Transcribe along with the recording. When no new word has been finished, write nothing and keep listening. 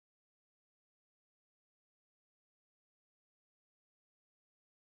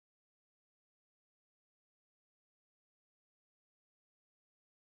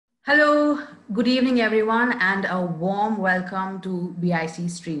Hello, good evening, everyone, and a warm welcome to BIC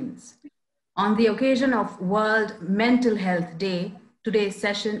Streams. On the occasion of World Mental Health Day, today's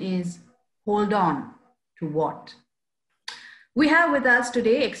session is Hold On to What? We have with us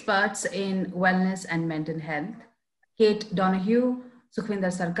today experts in wellness and mental health, Kate Donahue,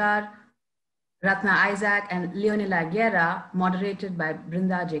 Sukhvinder Sarkar, Ratna Isaac, and Leonila Guerra, moderated by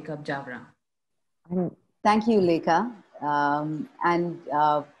Brinda Jacob Javra. Thank you, Lekha.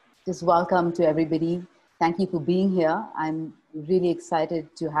 Just welcome to everybody. Thank you for being here. I'm really excited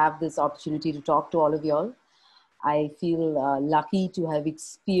to have this opportunity to talk to all of y'all. I feel lucky to have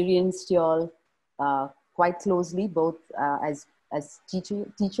experienced y'all quite closely, both as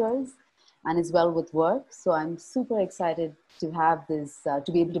teachers and as well with work. So I'm super excited to have this,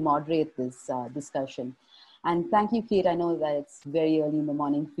 to be able to moderate this discussion. And thank you, Kate. I know that it's very early in the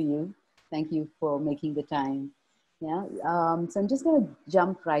morning for you. Thank you for making the time. Yeah. So I'm just going to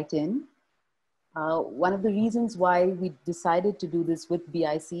jump right in. One of the reasons why we decided to do this with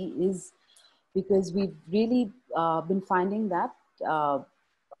BIC is because we've really been finding that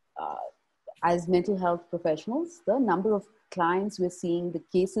as mental health professionals, the number of clients we're seeing, the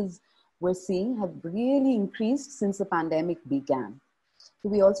cases we're seeing have really increased since the pandemic began. So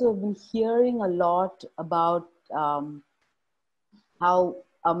we also have been hearing a lot about how,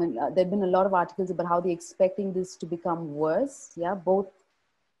 there have been a lot of articles about how they're expecting this to become worse. Yeah, both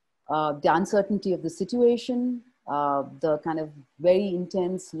the uncertainty of the situation, the kind of very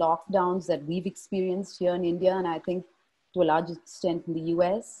intense lockdowns that we've experienced here in India, and I think to a large extent in the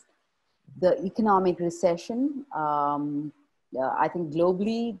US, the economic recession, I think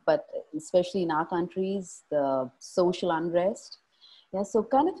globally, but especially in our countries, the social unrest. Yeah, so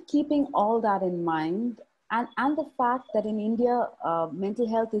kind of keeping all that in mind, and the fact that in India, mental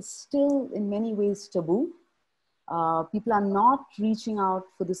health is still in many ways taboo. People are not reaching out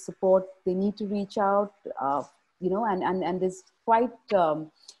for the support they need to reach out, and there's quite,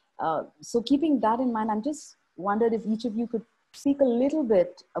 so keeping that in mind, I'm just wondered if each of you could speak a little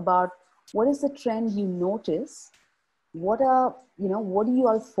bit about what is the trend you notice? What do you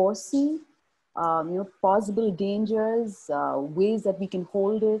all foresee? Possible dangers, ways that we can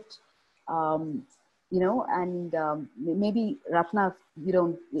hold it, maybe Ratna,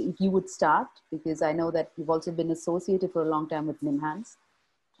 if you would start, because I know that you've also been associated for a long time with NIMHANS,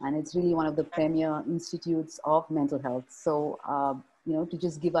 and it's really one of the premier institutes of mental health. So, to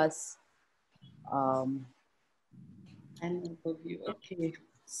just give us an overview. Okay.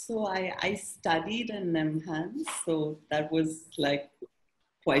 So I studied in NIMHANS, so that was like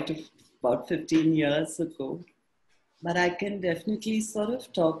about 15 years ago. But I can definitely sort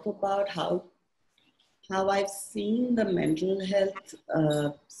of talk about how I've seen the mental health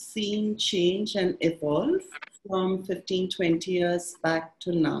scene change and evolve from 15, 20 years back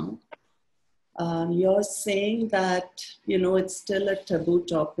to now. You're saying that, it's still a taboo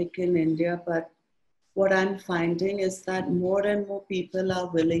topic in India, but what I'm finding is that more and more people are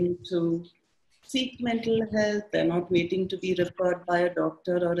willing to seek mental health. They're not waiting to be referred by a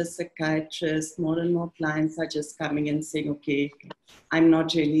doctor or a psychiatrist. More and more clients are just coming and saying, okay, I'm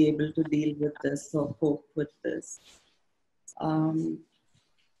not really able to deal with this or cope with this.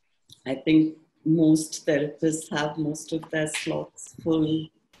 I think most therapists have most of their slots full.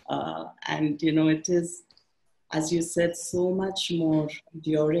 And, it is, as you said, so much more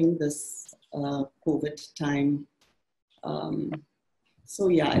during this COVID time. So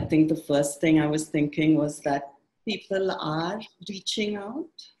yeah, I think the first thing I was thinking was that people are reaching out.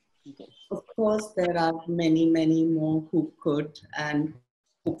 Of course, there are many, many more who could, and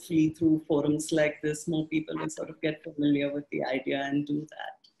hopefully through forums like this, more people will sort of get familiar with the idea and do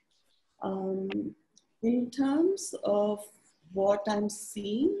that. In terms of what I'm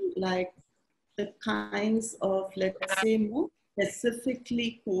seeing, like the kinds of, let's say, more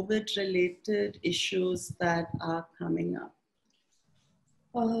specifically COVID-related issues that are coming up.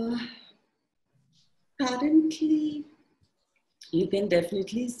 Currently, you can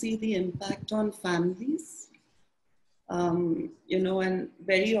definitely see the impact on families, and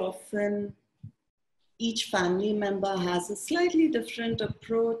very often each family member has a slightly different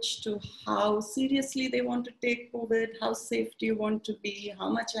approach to how seriously they want to take COVID, how safe do you want to be, how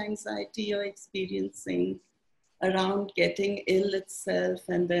much anxiety you're experiencing around getting ill itself,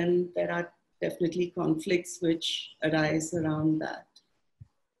 and then there are definitely conflicts which arise around that.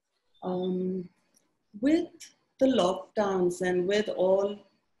 With the lockdowns and with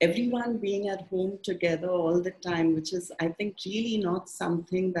everyone being at home together all the time, which is, I think, really not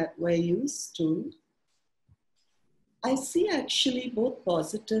something that we're used to, I see actually both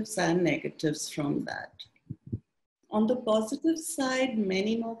positives and negatives from that. On the positive side,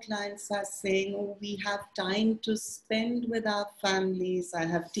 many more clients are saying, oh, we have time to spend with our families. I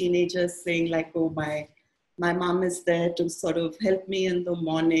have teenagers saying like, oh, my mom is there to sort of help me in the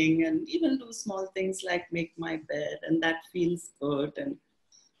morning and even do small things like make my bed, and that feels good. And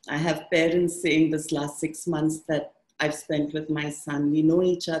I have parents saying this last 6 months that I've spent with my son, we know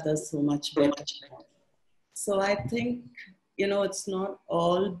each other so much better. So I think, it's not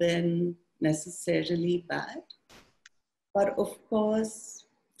all been necessarily bad. But of course,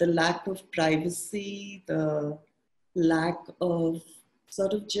 the lack of privacy, the lack of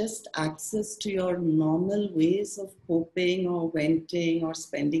sort of just access to your normal ways of coping or venting or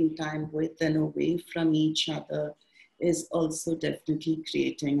spending time with and away from each other is also definitely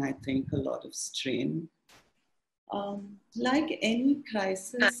creating, I think, a lot of strain. Like any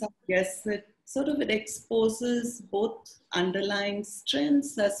crisis, I guess it exposes both underlying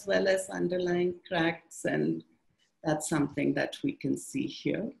strengths as well as underlying cracks, and that's something that we can see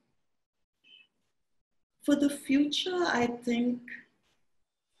here. For the future, I think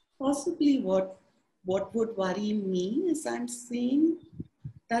possibly what would worry me is I'm seeing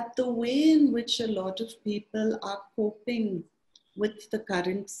that the way in which a lot of people are coping with the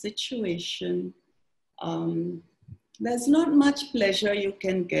current situation, there's not much pleasure you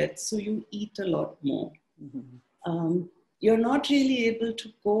can get, so you eat a lot more. Mm-hmm. You're not really able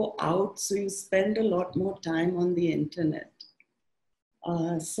to go out, so you spend a lot more time on the internet.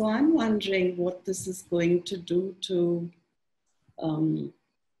 So I'm wondering what this is going to do to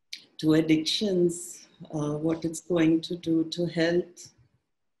addictions, what it's going to do to health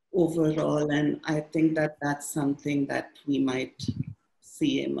overall. And I think that that's something that we might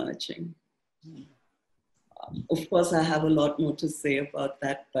see emerging. Of course, I have a lot more to say about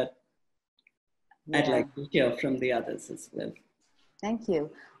that, but I'd like to hear from the others as well. Thank you.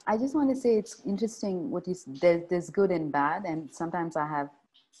 I just want to say it's interesting what you said. There's good and bad, and sometimes I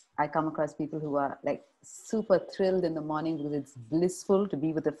come across people who are like super thrilled in the morning because it's blissful to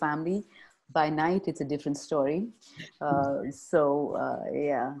be with the family. By night, it's a different story.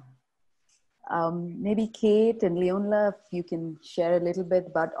 Yeah. Maybe Kate and Leonla, if you can share a little bit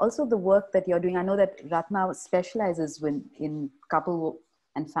about also the work that you're doing. I know that Ratna specializes in couple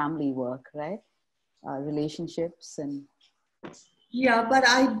and family work, right? Relationships and... Yeah, but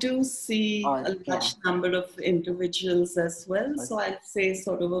I do see a large number of individuals as well. So I'd say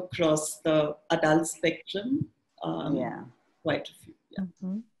sort of across the adult spectrum, quite a few. Yeah.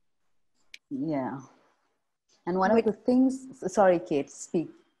 Mm-hmm. Yeah. And one of the things, sorry, Kate, speak.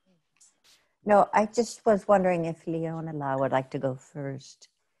 No, I just was wondering if Leonela would like to go first.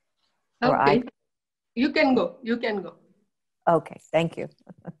 Okay, you can go. Okay, thank you.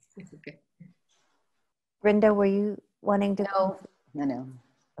 Okay. Brenda, were you wanting to go? No.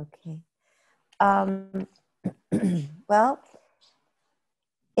 Okay. Well,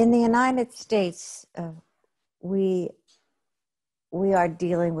 in the United States, we are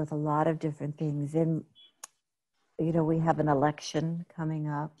dealing with a lot of different things. And, we have an election coming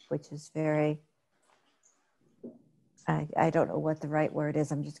up, which is very, I don't know what the right word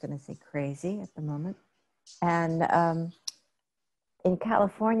is. I'm just going to say crazy at the moment. And in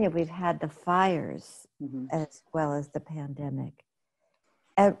California, we've had the fires as well as the pandemic.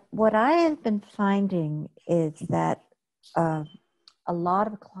 And what I have been finding is that a lot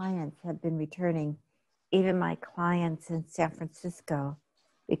of clients have been returning, even my clients in San Francisco,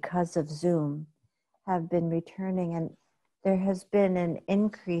 because of Zoom, have been returning, and there has been an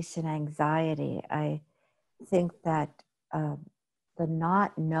increase in anxiety. I think that the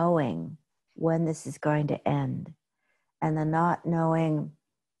not knowing when this is going to end, and the not knowing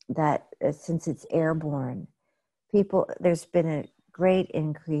that since it's airborne, there's been a great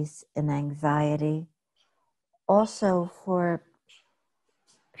increase in anxiety. Also for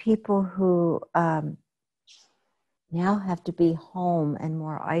people who now have to be home and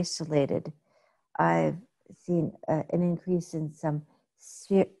more isolated, I've seen an increase in some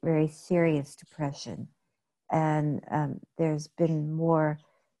very serious depression, and there's been more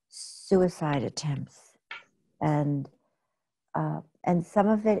suicide attempts, and some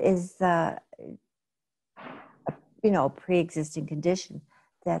of it is pre-existing condition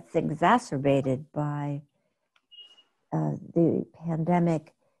that's exacerbated by the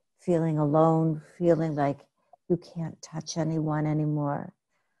pandemic, feeling alone, feeling like you can't touch anyone anymore.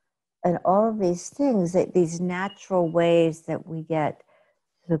 And all of these things, these natural ways that we get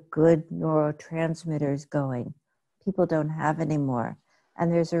the good neurotransmitters going, people don't have anymore.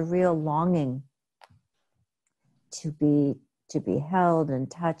 And there's a real longing to be held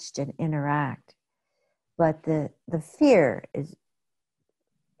and touched and interact. But the fear is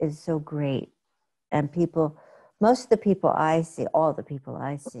so great. And people, most of the people I see, all the people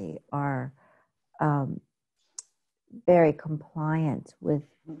I see, are very compliant with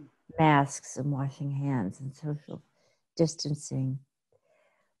masks and washing hands and social distancing.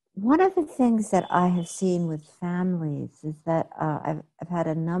 One of the things that I have seen with families is that I've had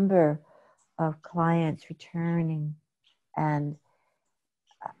a number of clients returning, and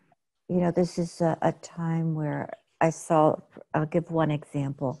this is a time where I'll give one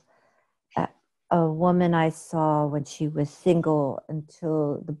example. A woman I saw when she was single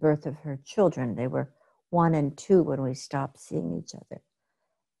until the birth of her children. They were 1 and 2 when we stopped seeing each other.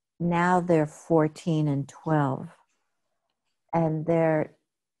 Now they're 14 and 12. And they're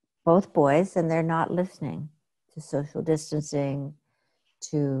both boys, and they're not listening to social distancing,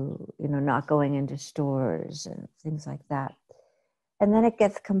 to, not going into stores and things like that. And then it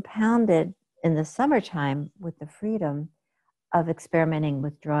gets compounded in the summertime with the freedom of experimenting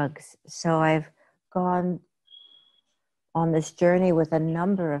with drugs. So I've gone on this journey with a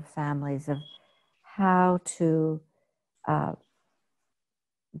number of families of how to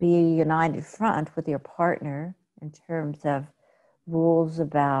be a united front with your partner in terms of rules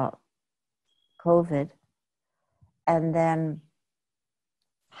about COVID, and then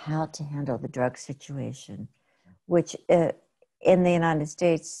how to handle the drug situation, which in the United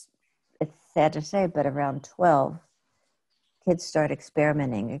States, it's sad to say, but around 12, kids start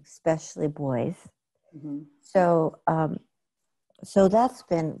experimenting, especially boys. Mm-hmm. So that's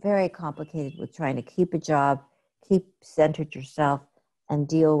been very complicated with trying to keep a job, keep centered yourself, and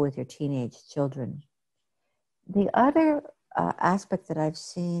deal with your teenage children. The other aspect that I've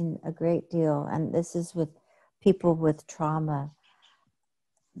seen a great deal, and this is with people with trauma,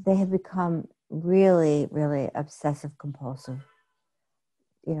 they have become really, really obsessive compulsive.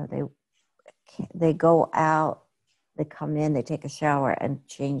 They go out, they come in, they take a shower and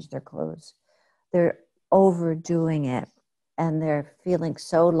change their clothes. They're overdoing it, and they're feeling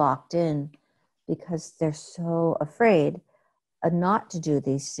so locked in because they're so afraid not to do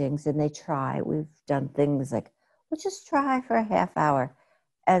these things, and they try. We've done things like, we'll just try for a half hour.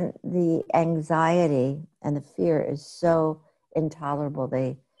 And the anxiety and the fear is so intolerable.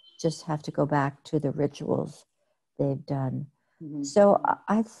 They just have to go back to the rituals they've done. Mm-hmm. So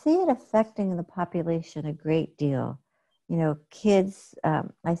I see it affecting the population a great deal. Kids,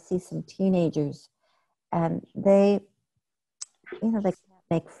 I see some teenagers, and they can't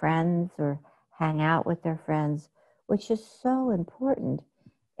make friends or hang out with their friends, which is so important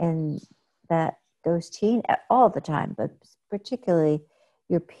in that all the time, but particularly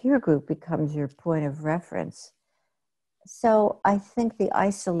your peer group becomes your point of reference. So I think the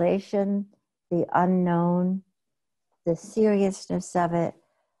isolation, the unknown, the seriousness of it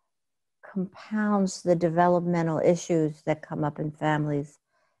compounds the developmental issues that come up in families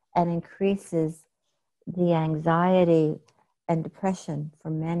and increases the anxiety and depression for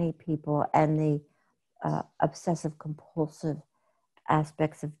many people, and the obsessive compulsive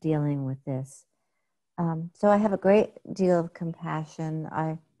aspects of dealing with this. So I have a great deal of compassion.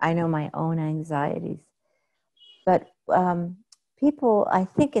 I know my own anxieties, but people, I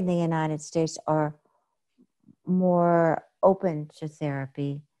think, in the United States are more open to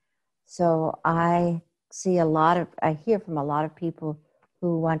therapy. So I hear from a lot of people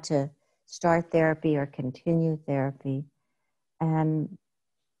who want to start therapy or continue therapy. And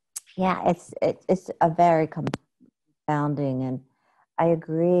yeah, it's a very confounding, and I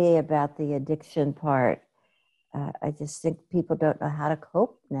agree about the addiction part. I just think people don't know how to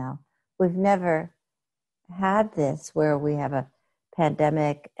cope now. We've never had this where we have a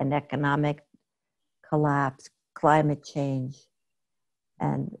pandemic, an economic collapse, climate change,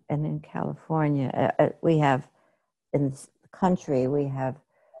 and in California, we have, in the country, we have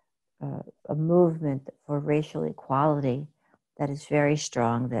a movement for racial equality that is very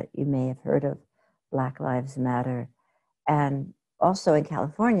strong, that you may have heard of, Black Lives Matter. And also in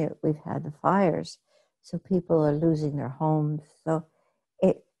California, we've had the fires, so people are losing their homes. So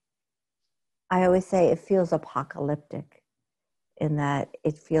I always say it feels apocalyptic, in that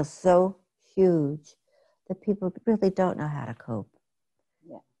it feels so huge that people really don't know how to cope.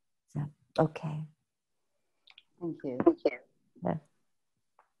 Yeah. So, okay. Thank you.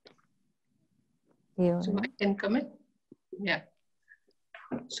 Yeah. So I can come in? Yeah.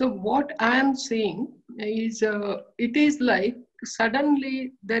 So what I am seeing is, it is like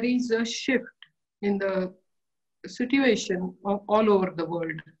suddenly there is a shift in the situation of all over the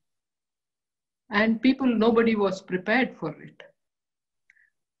world. And nobody was prepared for it.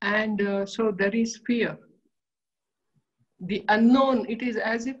 And so there is fear. The unknown, it is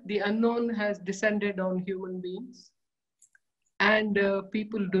as if the unknown has descended on human beings. And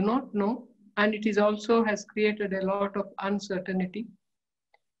people do not know. and it is also has created a lot of uncertainty.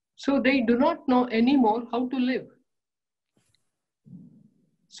 So they do not know anymore how to live.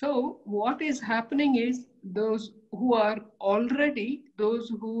 So what is happening is those who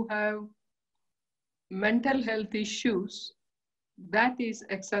have mental health issues, that is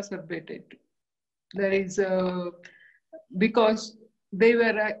exacerbated. There is because they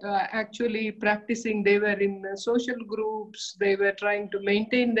were actually practicing, they were in social groups, they were trying to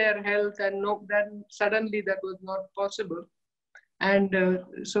maintain their health, and then suddenly that was not possible. And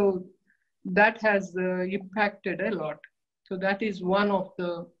so that has impacted a lot. So that is one of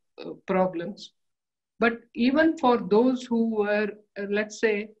the problems. But even for those who were, let's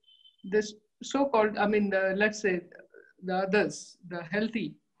say, this so-called, let's say the others, the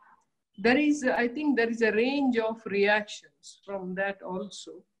healthy, I think there is a range of reactions from that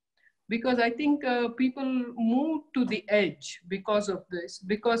also. Because I think people moved to the edge because of this,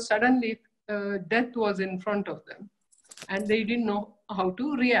 because suddenly death was in front of them and they didn't know how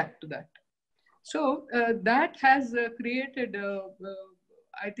to react to that. So that has created,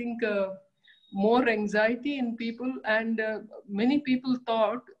 I think, more anxiety in people, and many people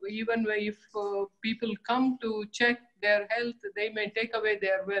thought even if people come to check their health, they may take away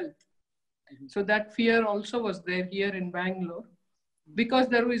their wealth. So that fear also was there here in Bangalore, because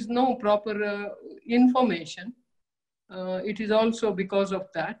there is no proper information. It is also because of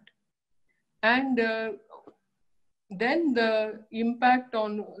that. And then the impact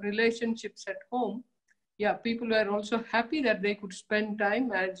on relationships at home. Yeah, people were also happy that they could spend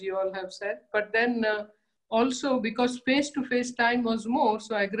time, as you all have said, but then also because face-to-face time was more,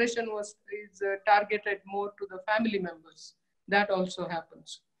 so aggression is targeted more to the family members. That also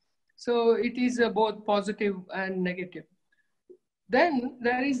happens. So it is both positive and negative. Then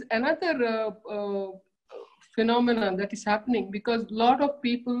there is another phenomenon that is happening, because a lot of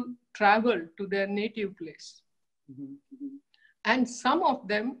people travel to their native place. And some of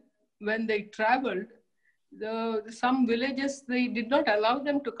them, when they traveled, some villages, they did not allow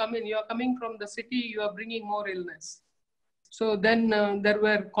them to come in. You are coming from the city, you are bringing more illness. So then there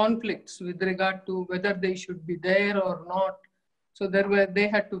were conflicts with regard to whether they should be there or not. So they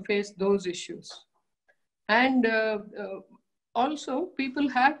had to face those issues. And also people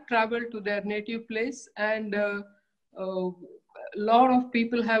have traveled to their native place, and a lot of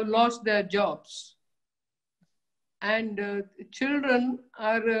people have lost their jobs. And children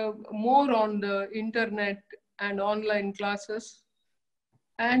are more on the internet and online classes,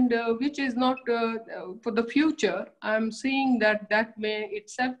 and which is not for the future. I'm seeing that may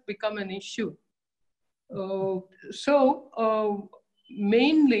itself become an issue.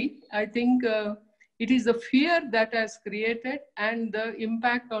 Mainly, I think it is the fear that has created, and the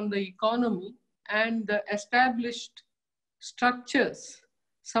impact on the economy and the established structures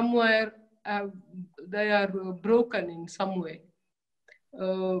somewhere. They are broken in some way.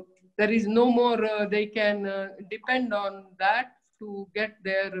 There is no more, they can depend on that to get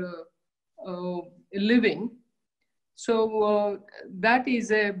their living. So that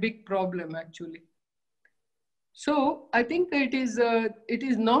is a big problem actually. So I think it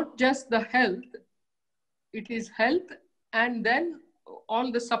is not just the health, it is health, and then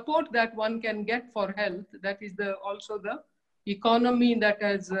all the support that one can get for health. That is also the economy that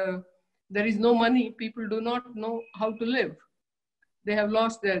has, there is no money, people do not know how to live. They have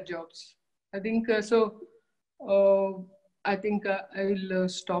lost their jobs. I think I think I will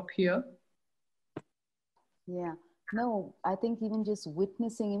stop here. Yeah, no, I think even just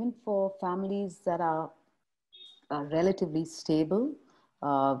witnessing, even for families that are relatively stable,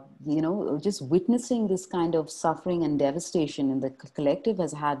 just witnessing this kind of suffering and devastation in the collective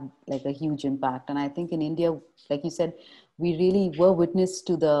has had like a huge impact. And I think in India, like you said, we really were witness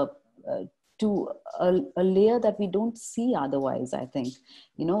to a layer that we don't see otherwise. I think,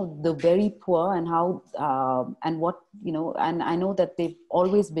 the very poor, and how, and what, and I know that they've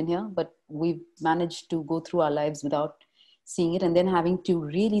always been here, but we've managed to go through our lives without seeing it. And then having to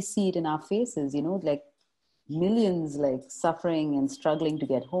really see it in our faces, like millions like suffering and struggling to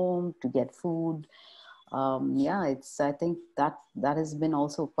get home, to get food. I think that has been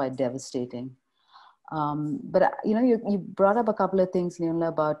also quite devastating. But you brought up a couple of things, Leonla,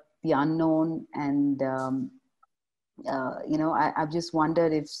 about the unknown, and I've just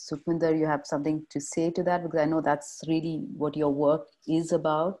wondered if, Sukhwinder, you have something to say to that, because I know that's really what your work is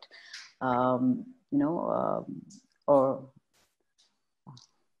about.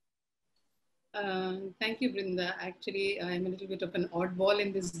 Thank you, Brinda. Actually, I'm a little bit of an oddball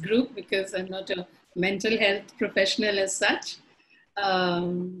in this group because I'm not a mental health professional as such,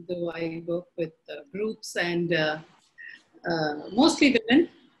 though I work with groups and mostly women.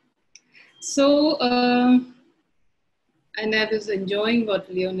 So, and I was enjoying what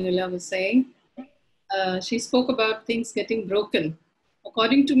Leonilla was saying. She spoke about things getting broken.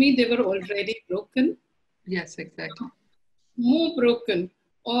 According to me, they were already broken. Yes, exactly. More broken.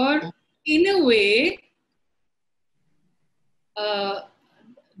 Or in a way,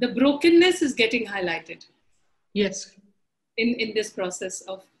 the brokenness is getting highlighted. Yes. In this process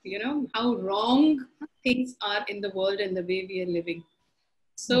of, how wrong things are in the world and the way we are living.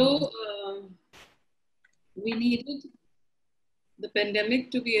 So we needed the pandemic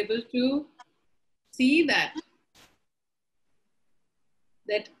to be able to see that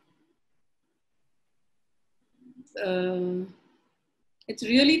it's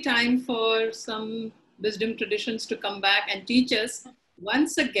really time for some wisdom traditions to come back and teach us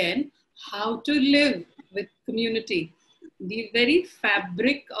once again how to live with community. The very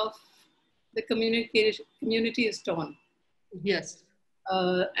fabric of the community is torn. Yes.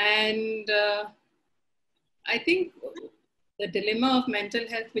 And I think the dilemma of mental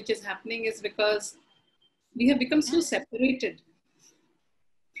health, which is happening, is because we have become so separated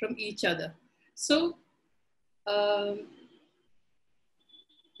from each other. So there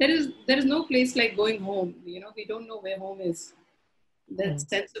is no place like going home. We don't know where home is. That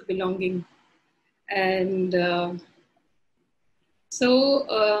sense of belonging, and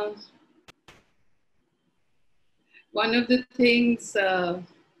so one of the things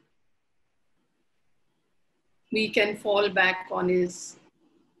we can fall back on is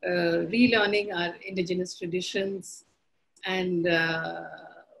relearning our indigenous traditions and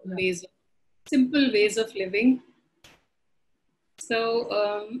simple ways of living.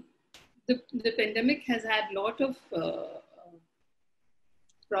 So the pandemic has had a lot of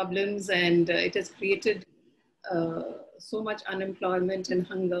problems, and it has created so much unemployment and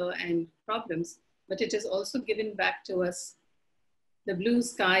hunger and problems, but it has also given back to us the blue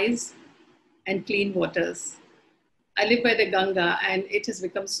skies and clean waters. I live by the Ganga, and it has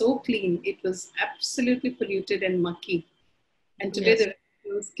become so clean. It was absolutely polluted and mucky, and today the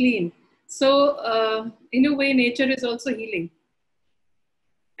river is clean. So in a way, nature is also healing.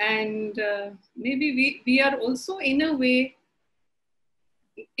 And maybe we are also, in a way,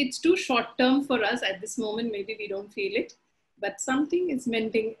 it's too short term for us at this moment. Maybe we don't feel it, but something is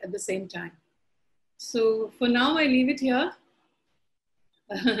mending at the same time. So for now, I leave it here,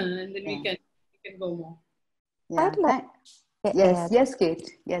 and then we can go more. Yeah. I'd like to yes, add, yes, Kate.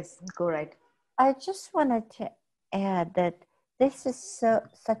 Yes, go right. I just wanted to add that this is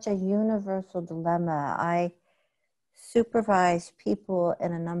such a universal dilemma. I supervise people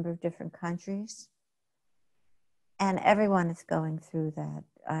in a number of different countries, and everyone is going through that.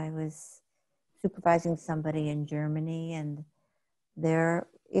 I was supervising somebody in Germany, and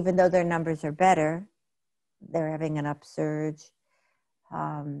even though their numbers are better, they're having an upsurge.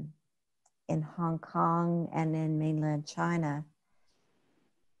 In Hong Kong and in mainland China,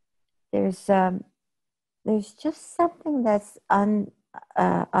 there's just something that's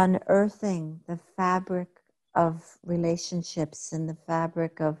unearthing the fabric of relationships and the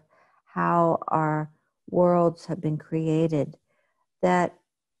fabric of how our worlds have been created, that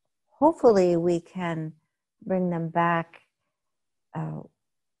hopefully we can bring them back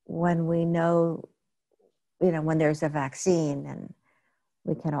when we know, when there's a vaccine and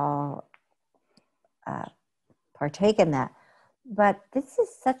we can all partake in that. But this is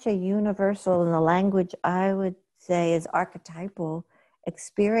such a universal, in the language I would say is archetypal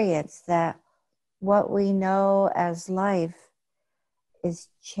experience, that what we know as life is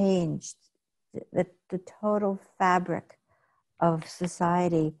changed. The total fabric of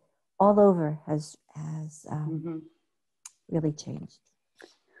society all over has really changed.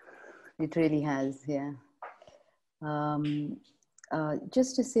 It really has, yeah.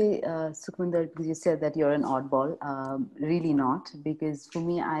 Just to say, Sukhwinder, because you said that you're an oddball, really not, because for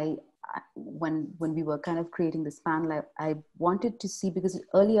me, when we were kind of creating this panel, I wanted to see, because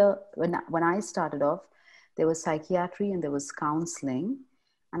earlier when I started off, there was psychiatry and there was counseling.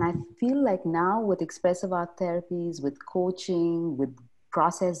 And I feel like now with expressive art therapies, with coaching, with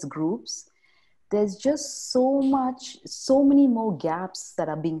process groups, there's just so many more gaps that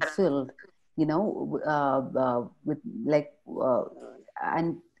are being filled, with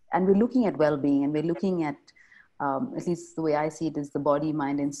and we're looking at well-being, and we're looking at least the way I see it is the body,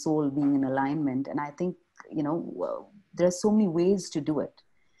 mind, and soul being in alignment. And I think there are so many ways to do it,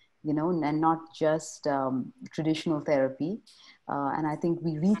 and not just traditional therapy. And I think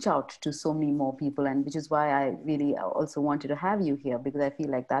we reach out to so many more people, and which is why I really also wanted to have you here, because I feel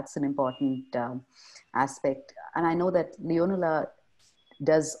like that's an important aspect. And I know that Leonilla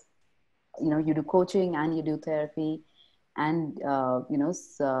does, you do coaching and you do therapy. and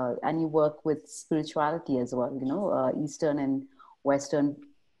and you work with spirituality as well, Eastern and Western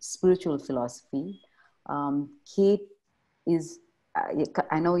spiritual philosophy. Kate is,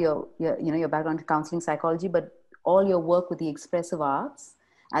 I know your background in counseling psychology, but all your work with the expressive arts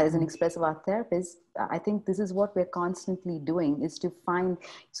as an expressive art therapist, I think this is what we're constantly doing, is to find.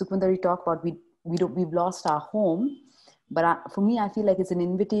 Sukhvinder, you talk about we've lost our home, but for me, I feel like it's an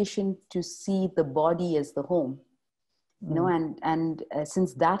invitation to see the body as the home, and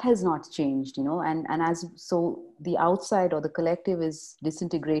since that has not changed, and as so the outside or the collective is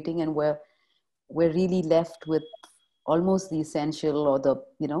disintegrating, and we're really left with almost the essential, or the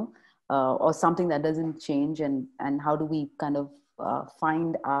or something that doesn't change, and how do we kind of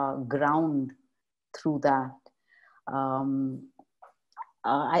find our ground through that. I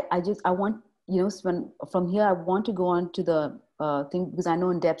want, from here I want to go on to the thing, because I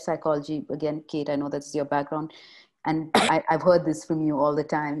know in depth psychology, again, Kate, I know that's your background, and I've heard this from you all the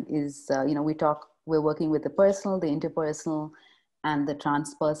time, is we're working with the personal, the interpersonal, and the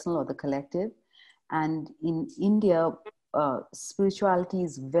transpersonal, or the collective. And in India, spirituality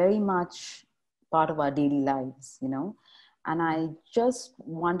is very much part of our daily lives, and I just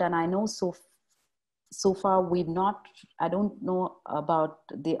wonder, and I know so far I don't know about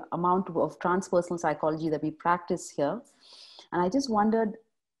the amount of transpersonal psychology that we practice here. And I just wondered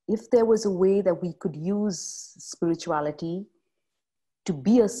if there was a way that we could use spirituality to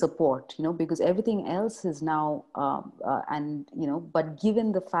be a support, because everything else is now, but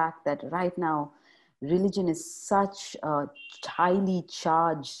given the fact that right now, religion is such a highly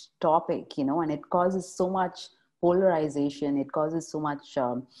charged topic, and it causes so much polarization, it causes so much,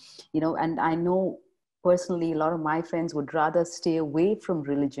 and I know personally, a lot of my friends would rather stay away from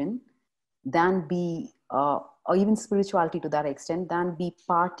religion than be, or even spirituality to that extent, than be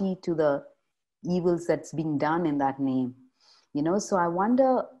party to the evils that's being done in that name. So I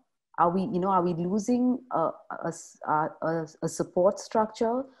wonder, are we losing a support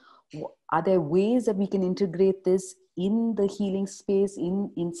structure? Are there ways that we can integrate this in the healing space,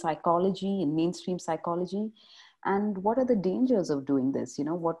 in psychology, in mainstream psychology? And what are the dangers of doing this?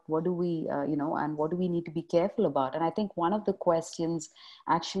 What do we, and what do we need to be careful about? And I think one of the questions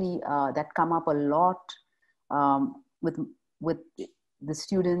actually that come up a lot with the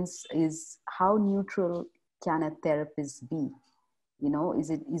students is, how neutral can a therapist be?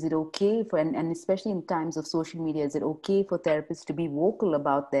 Is it okay for, and especially in times of social media, is it okay for therapists to be vocal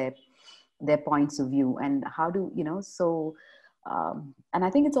about their points of view? And how do, and I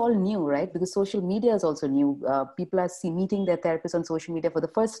think it's all new, right? Because social media is also new. People are meeting their therapists on social media for the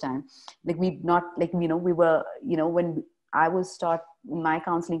first time. Like we were, when I was taught in my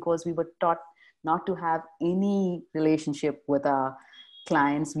counseling course, we were taught not to have any relationship with our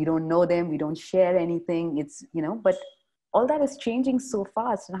clients. We don't know them. We don't share anything. It's, but all that is changing so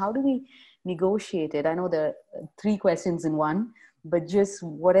fast. And how do we negotiate it? I know there are 3 questions in one, but just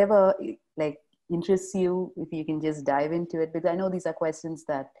whatever interests you, if you can just dive into it, because I know these are questions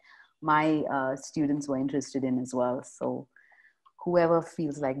that my students were interested in as well. So whoever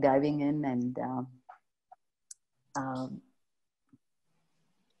feels like diving in, and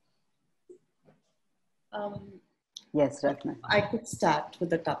yes, Ratna. I could start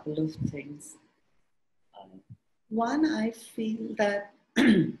with a couple of things. One, I feel that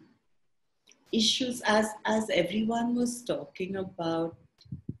issues, as everyone was talking about,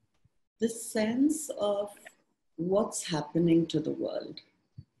 the sense of what's happening to the world.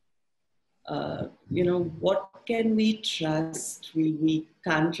 What can we trust? We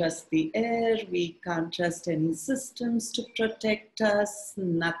can't trust the air. We can't trust any systems to protect us.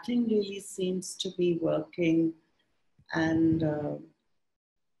 Nothing really seems to be working. And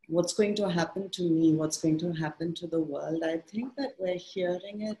what's going to happen to me? What's going to happen to the world? I think that we're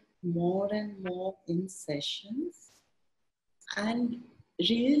hearing it more and more in sessions. And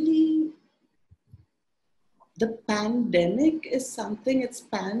really, the pandemic is something, it's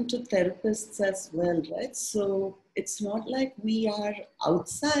pan to therapists as well, right? So it's not like we are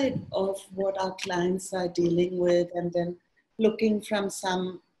outside of what our clients are dealing with and then looking from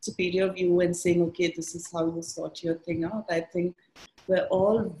some superior view and saying, okay, this is how you sort your thing out. I think we're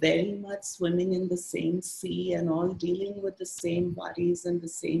all very much swimming in the same sea and all dealing with the same worries and the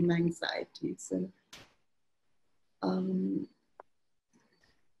same anxieties. And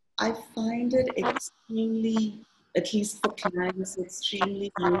I find it extremely, at least for clients,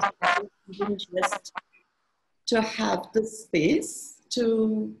 extremely useful even just to have the space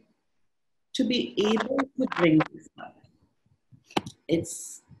to be able to bring this up.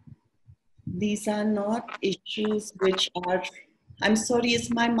 These are not issues which are, I'm sorry,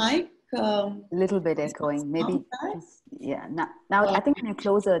 is my mic A little bit echoing, maybe. Just, yeah. Now I think when you're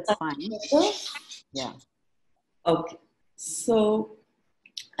closer, it's fine. Yeah. Okay. So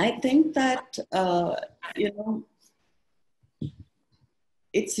I think that,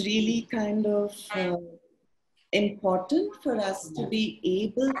 it's really kind of important for us to be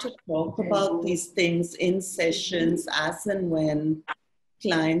able to talk about these things in sessions as and when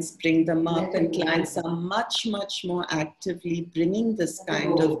clients bring them up, and clients are much, much more actively bringing this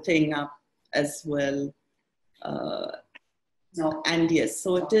kind of thing up as well. And yes,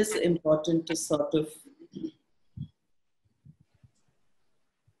 so it is important to sort of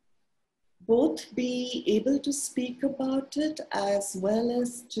both be able to speak about it as well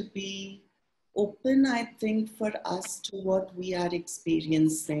as to be open, I think, for us to what we are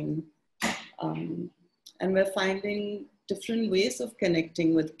experiencing. And we're finding different ways of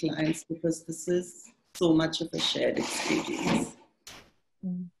connecting with clients because this is so much of a shared experience.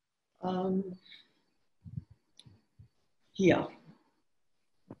 Yeah.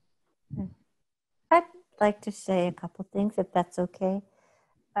 I'd like to say a couple things, if that's okay,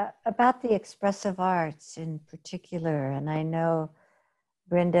 about the expressive arts in particular. And I know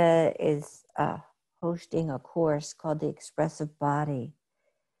Brenda is hosting a course called The Expressive Body.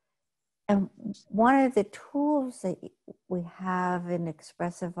 And one of the tools that we have in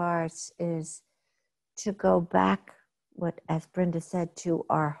expressive arts is to go back, as Brenda said, to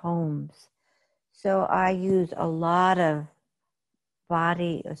our homes. So I use a lot of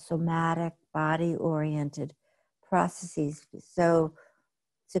somatic, body-oriented processes. So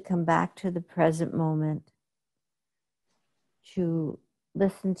to come back to the present moment, to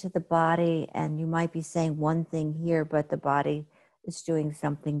listen to the body, and you might be saying one thing here, but the body is doing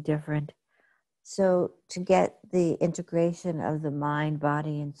something different. So to get the integration of the mind,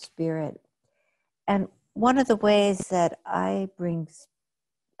 body, and spirit. And one of the ways that I bring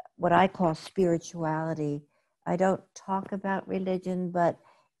what I call spirituality, I don't talk about religion, but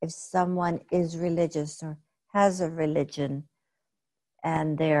if someone is religious or has a religion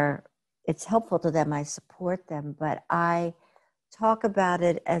and it's helpful to them, I support them, but I talk about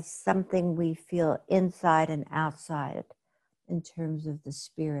it as something we feel inside and outside in terms of the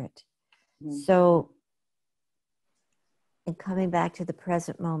spirit. So in coming back to the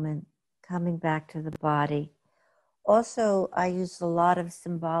present moment, coming back to the body. Also, I use a lot of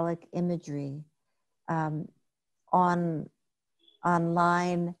symbolic imagery.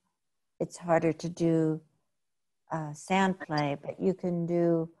 Online, it's harder to do sound play, but you can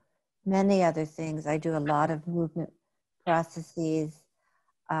do many other things. I do a lot of movement processes.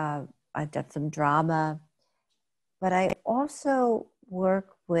 I've done some drama, but I also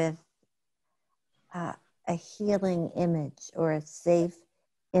work with a healing image or a safe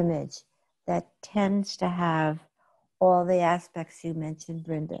image that tends to have all the aspects you mentioned,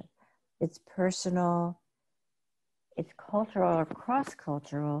 Brenda. It's personal, it's cultural or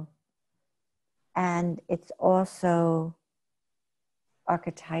cross-cultural, and it's also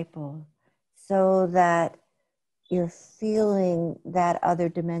archetypal, so that you're feeling that other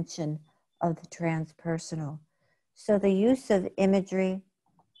dimension of the transpersonal. So the use of imagery,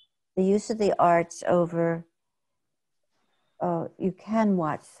 the use of the arts over, you can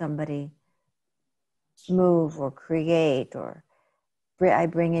watch somebody move or create, or I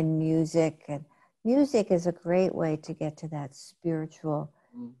bring in music, and music is a great way to get to that spiritual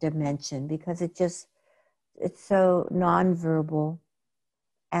dimension because it's so nonverbal,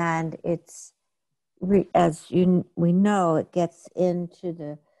 and as we know, it gets into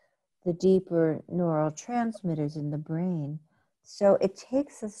the deeper neurotransmitters in the brain. So it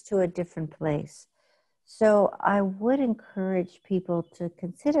takes us to a different place. So I would encourage people to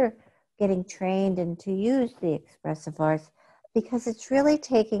consider getting trained and to use the expressive arts, because it's really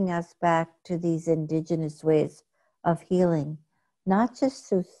taking us back to these indigenous ways of healing, not just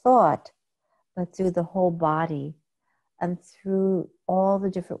through thought, but through the whole body and through all the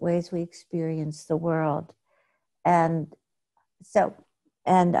different ways we experience the world. And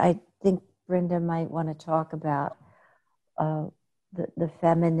I think Brenda might want to talk about the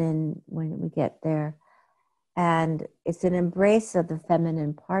feminine when we get there. And it's an embrace of the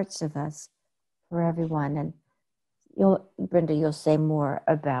feminine parts of us for everyone. And Brenda, you'll say more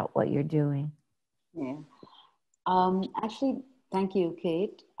about what you're doing. Yeah. Actually, thank you,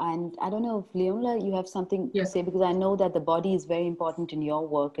 Kate. And I don't know if Leola, you have something to say, because I know that the body is very important in your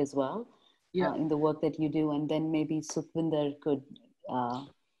work as well, in the work that you do. And then maybe Sukhvinder could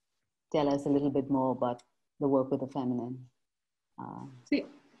tell us a little bit more about the work with the feminine.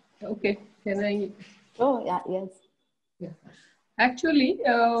 Okay, can I? Oh, yeah, yes. Yeah. Actually,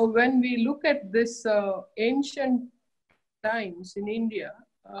 when we look at this ancient times in India,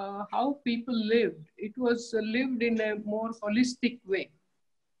 how people lived. It was lived in a more holistic way.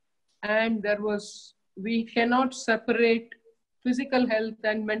 And we cannot separate physical health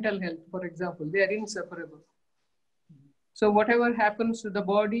and mental health, for example. They are inseparable. So whatever happens to the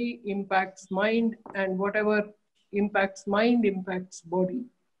body impacts mind, and whatever impacts mind impacts body.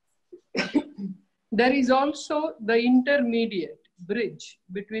 There is also the intermediate bridge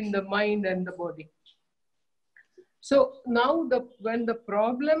between the mind and the body. So now when the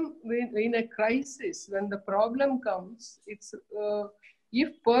problem, in a crisis, when the problem comes, it's if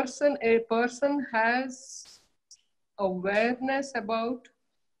a person has awareness about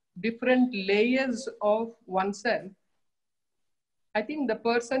different layers of oneself, I think the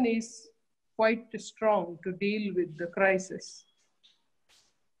person is quite strong to deal with the crisis.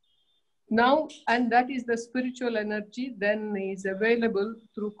 Now, and that is the spiritual energy then is available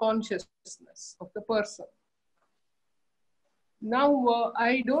through consciousness of the person. Now,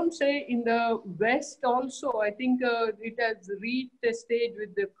 I don't say in the West also, I think it has reached a stage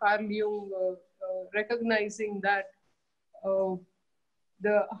with the Carl Jung recognizing that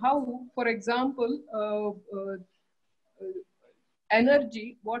how, for example,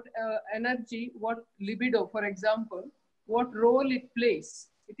 energy, what libido, for example, what role it plays.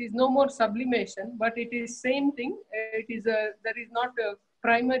 It is no more sublimation, but it is same thing. There is not a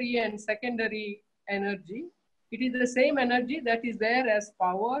primary and secondary energy. It is the same energy that is there as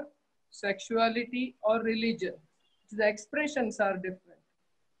power, sexuality, or religion. The expressions are different,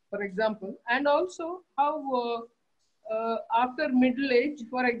 for example. And also how after middle age,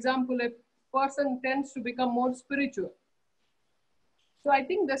 for example, a person tends to become more spiritual. So I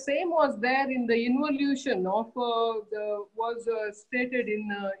think the same was there in the involution of was stated in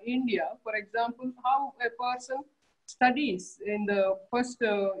India. For example, how a person studies in the first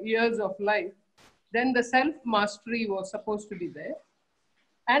years of life, then the self-mastery was supposed to be there.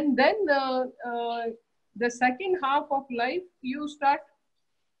 And then the second half of life, you start,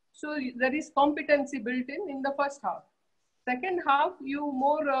 so there is competency built in the first half. Second half, you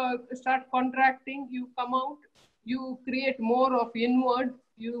more start contracting, you come out, you create more of inward,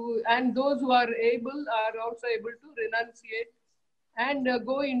 and those who are also able to renunciate and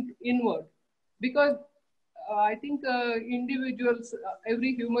go inward. Because I think individuals,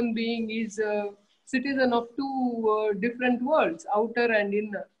 every human being is a citizen of two different worlds, outer and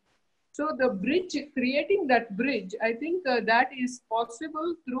inner. So the bridge, creating that bridge, I think that is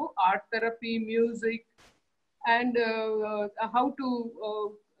possible through art therapy, music, and how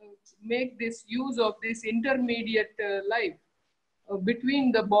to make this use of this intermediate life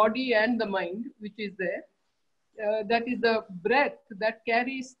between the body and the mind, which is there. That is the breath that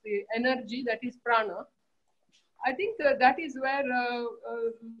carries the energy, that is prana. I think that is where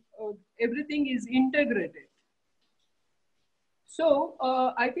everything is integrated. So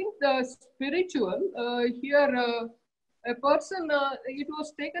I think the spiritual here, a person, it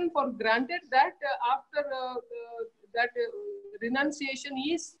was taken for granted that after that renunciation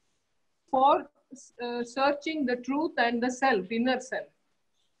is for searching the truth and the self, inner self.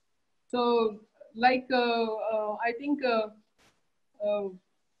 So like I think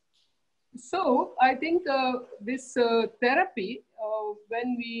so I think this therapy,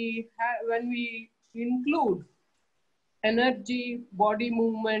 when we include energy, body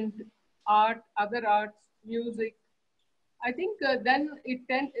movement, art, other arts, music, I think then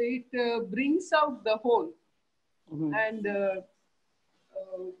it brings out the whole. Mm-hmm. And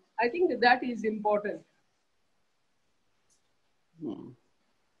I think that is important. Yeah.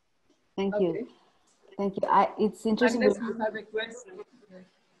 Thank you. Thank you. It's interesting. Unless you have a question.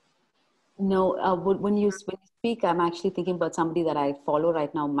 No, when you speak, I'm actually thinking about somebody that I follow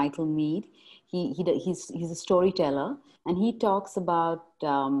right now, Michael Mead. He's a storyteller, and he talks about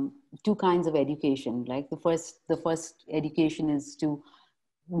two kinds of education. Like the first education is to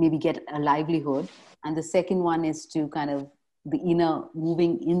maybe get a livelihood, and the second one is to kind of the inner,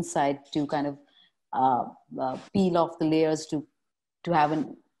 moving inside to kind of peel off the layers to have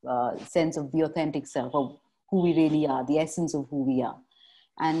a sense of the authentic self, of who we really are, the essence of who we are.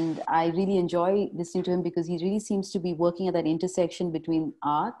 And I really enjoy listening to him because he really seems to be working at that intersection between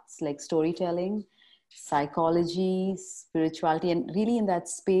arts, like storytelling, psychology, spirituality, and really in that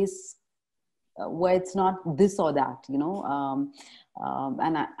space where it's not this or that, you know.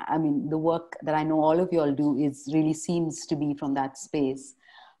 And I mean, the work that I know all of you all do really seems to be from that space.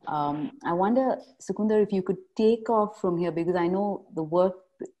 I wonder, Sukundar, if you could take off from here, because I know the work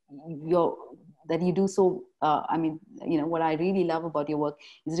that you do. So, I mean, you know, what I really love about your work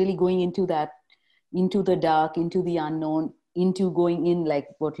is really going into the dark, into the unknown, into going in, like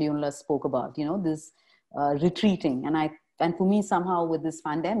what Leonla spoke about, you know, this retreating. And I and for me, somehow with this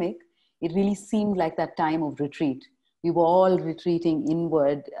pandemic, it really seemed like that time of retreat. We were all retreating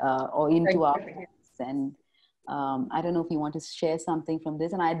inward or into our heads. And I don't know if you want to share something from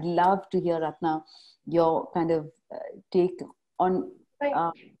this. And I'd love to hear, Ratna, your kind of take on.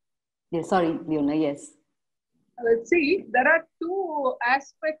 Yeah, sorry, Leona, yes. See, there are two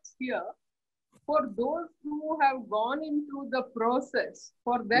aspects here. For those who have gone into the process,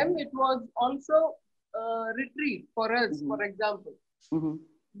 for them it was also a retreat for us, for example.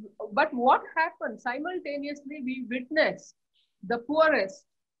 But what happened? Simultaneously, we witnessed the poorest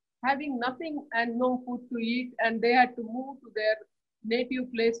having nothing and no food to eat, and they had to move to their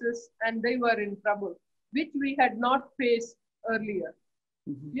native places, and they were in trouble, which we had not faced earlier.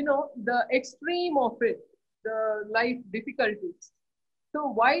 You know, the extreme of it, the life difficulties. So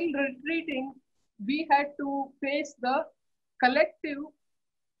while retreating, we had to face the collective,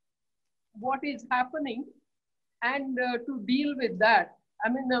 what is happening, and to deal with that. I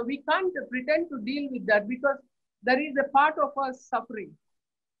mean, we can't pretend to deal with that because there is a part of us suffering.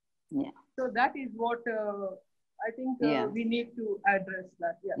 Yeah. So that is what I think we need to address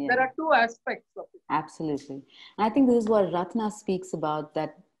that. Yeah. There are two aspects of it. Absolutely. And I think this is what Ratna speaks about,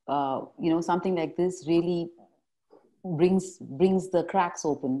 that, you know, something like this really brings the cracks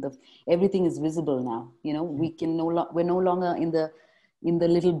open. Everything is visible now. You know, we can we're no longer in the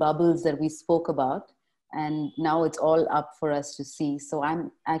little bubbles that we spoke about, and now it's all up for us to see. So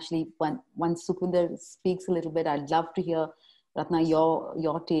I'm actually, once Sukhwinder speaks a little bit, I'd love to hear, Ratna,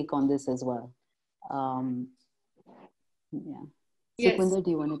 your take on this as well. Yeah. Yes. Sukhwinder,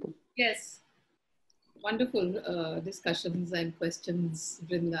 do you want to? Yes. Wonderful discussions and questions,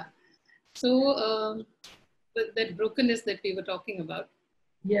 Brinda. So that brokenness that we were talking about.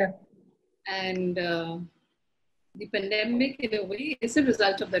 Yeah. And the pandemic, in a way, is a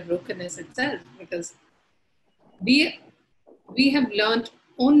result of that brokenness itself, because we have learned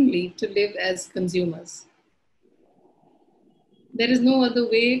only to live as consumers. There is no other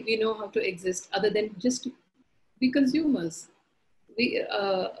way we know how to exist other than just to be consumers.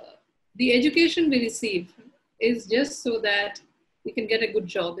 The education we receive is just so that we can get a good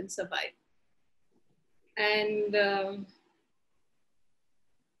job and survive. And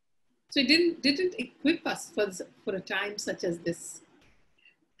so it didn't equip us for a time such as this.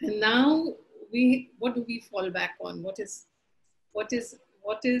 And now what do we fall back on? What is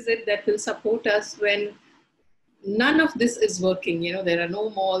it that will support us when none of this is working? You know, there are no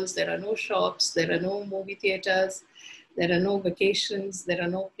malls, there are no shops, there are no movie theaters, there are no vacations, there are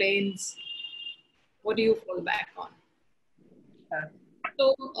no planes. What do you fall back on?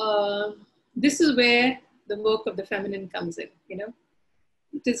 So this is where the work of the feminine comes in, you know.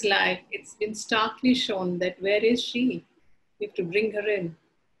 It is like, it's been starkly shown that where is she? We have to bring her in.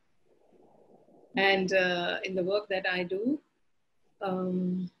 And in the work that I do,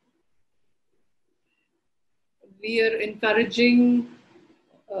 we are encouraging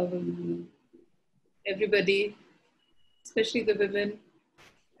everybody, especially the women,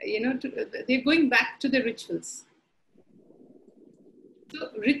 you know, they're going back to the rituals. So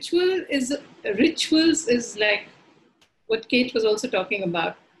rituals is like what Kate was also talking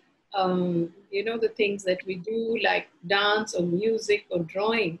about. You know, the things that we do, like dance or music or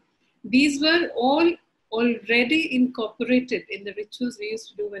drawing, these were all already incorporated in the rituals we used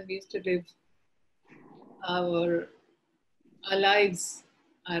to do when we used to live our lives,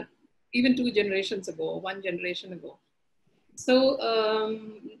 even 2 generations ago, 1 generation ago. So,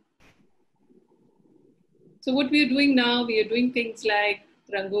 so what we are doing now, we are doing things like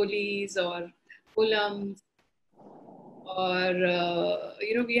rangolis or pulams, or,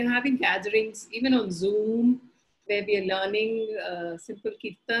 you know, we are having gatherings even on Zoom where we are learning simple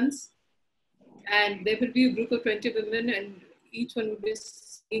kirtans. And there will be a group of 20 women and each one will be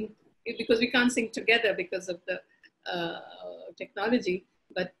singing, because we can't sing together because of the technology,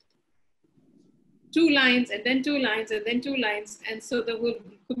 but 2 lines and then 2 lines and then 2 lines. And so the whole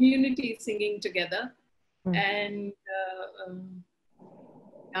community is singing together and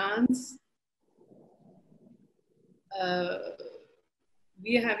dance.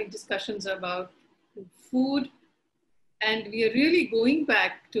 We are having discussions about food, and we are really going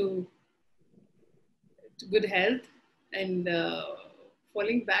back to good health and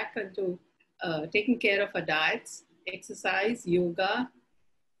falling back into taking care of our diets, exercise, yoga,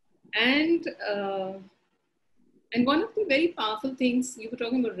 and one of the very powerful things, you were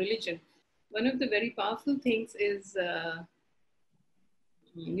talking about religion, one of the very powerful things is,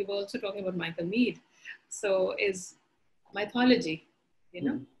 you were also talking about Michael Meade, so is mythology, you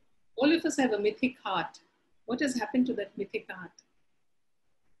know. All of us have a mythic heart. What has happened to that mythic heart?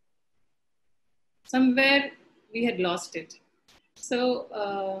 Somewhere we had lost it.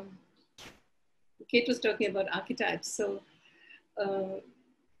 So Kate was talking about archetypes. So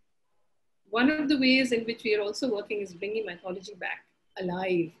one of the ways in which we are also working is bringing mythology back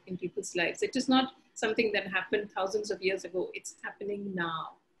alive in people's lives. It is not something that happened thousands of years ago. It's happening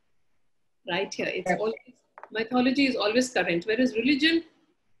now, right here. It's always, mythology is always current, whereas religion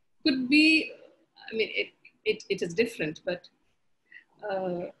could be, I mean, it is different, but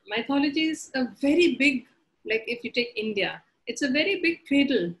mythology is a very big, like if you take India, it's a very big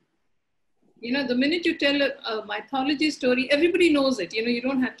cradle. You know, the minute you tell a mythology story, everybody knows it. You know, you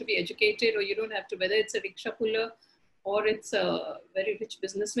don't have to be educated, or you don't have to, whether it's a rickshaw puller or it's a very rich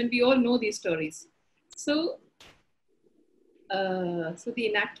businessman, we all know these stories. So, so the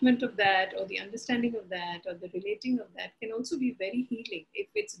enactment of that, or the understanding of that, or the relating of that can also be very healing if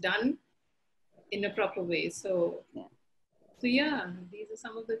it's done in a proper way. So, so yeah, these are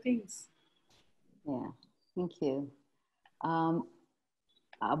some of the things. Yeah, thank you.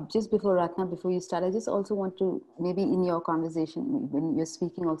 Just before Ratna, before you start, I just also want to, maybe in your conversation, when you're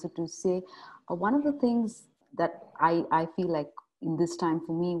speaking, also to say, one of the things that I feel like in this time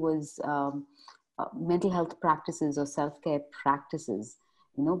for me was mental health practices or self-care practices,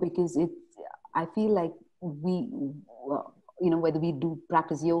 you know, because I feel like we, you know, whether we do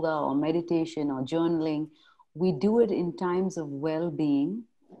practice yoga or meditation or journaling, we do it in times of well-being,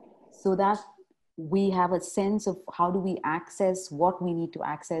 so that we have a sense of how do we access what we need to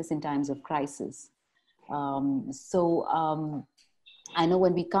access in times of crisis. I know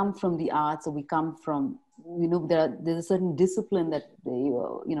when we come from the arts, or we come from, you know, there's a certain discipline that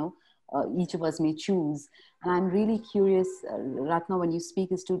each of us may choose. And I'm really curious, Ratna, when you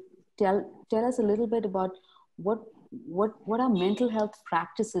speak, is to tell us a little bit about what are mental health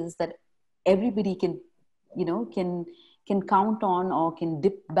practices that everybody can, you know, can count on or can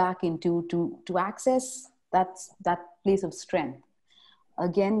dip back into to access that place of strength.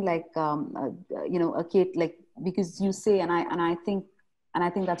 Again, like you know, Kate, like, because you say, and I think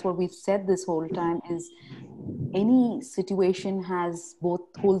that's what we've said this whole time, is any situation has both,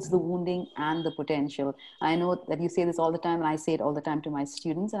 holds the wounding and the potential. I know that you say this all the time, and I say it all the time to my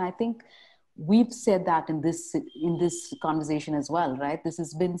students, and I think we've said that in this conversation as well, right? This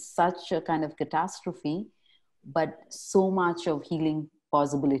has been such a kind of catastrophe, but so much of healing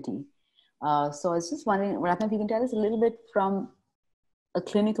possibility. So I was just wondering, Ratna, if you can tell us a little bit from a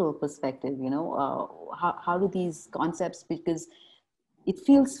clinical perspective, you know, how do these concepts, because it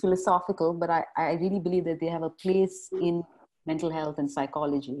feels philosophical, but I really believe that they have a place in mental health and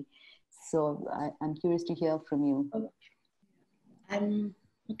psychology. So I'm curious to hear from you. I'm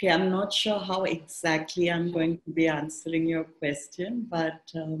not sure how exactly I'm going to be answering your question, but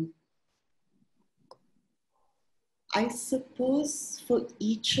I suppose for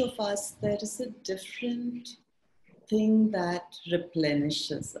each of us, there is a different thing that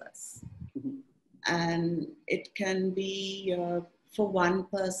replenishes us. Mm-hmm. And it can be, for one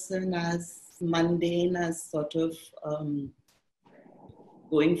person, as mundane as sort of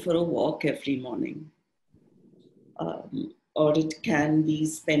going for a walk every morning. Or it can be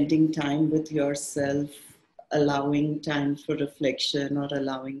spending time with yourself, allowing time for reflection, or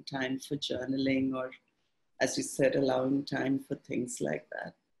allowing time for journaling, or, as you said, allowing time for things like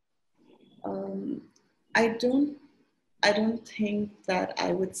that. I don't think that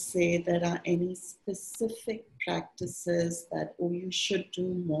I would say there are any specific practices that, oh, you should do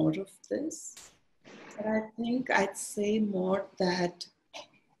more of this. But I think I'd say more that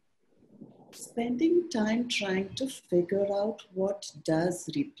spending time trying to figure out what does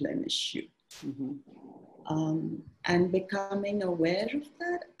replenish you. Mm-hmm. And becoming aware of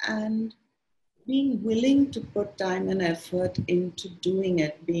that, and being willing to put time and effort into doing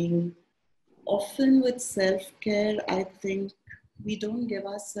it. Being often with self-care, I think we don't give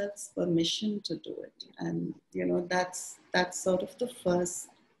ourselves permission to do it. And, you know, that's sort of the first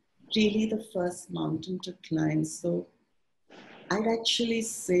mountain to climb. So I'd actually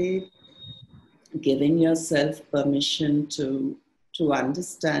say giving yourself permission to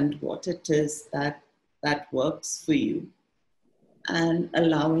understand what it is that works for you, and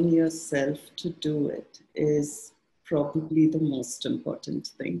allowing yourself to do it is probably the most important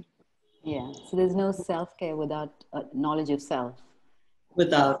thing. Yeah. So there's no self-care without knowledge of self.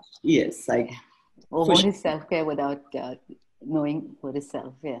 Without, yes, or what is self-care without knowing what is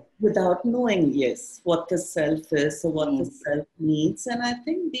self? Yeah. Without knowing, yes, what the self is or what the self needs, and I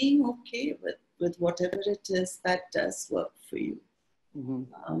think being okay with whatever it is that does work for you.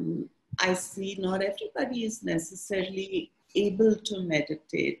 Mm-hmm. I see not everybody is necessarily able to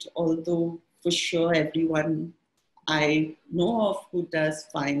meditate, although for sure everyone I know of who does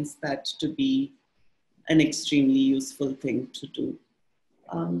finds that to be an extremely useful thing to do.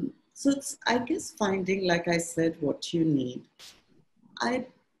 So it's, I guess, finding, like I said, what you need. I'd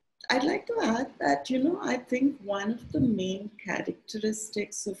like to add that, I think one of the main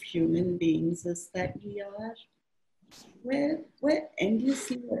characteristics of human beings is that we're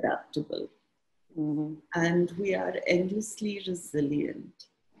endlessly adaptable, and we are endlessly resilient.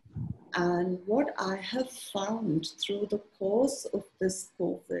 And what I have found through the course of this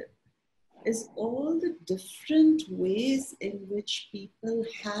COVID is all the different ways in which people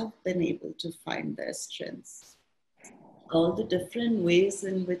have been able to find their strengths, all the different ways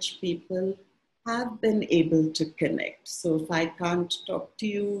in which people have been able to connect. So if I can't talk to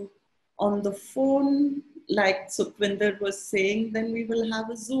you on the phone, like Sukhvinder was saying, then we will have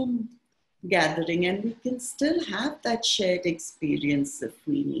a Zoom gathering and we can still have that shared experience if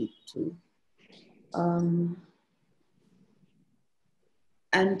we need to.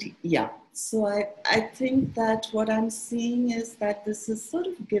 And yeah, so I think that what I'm seeing is that this is sort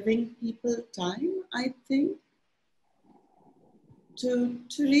of giving people time, I think, to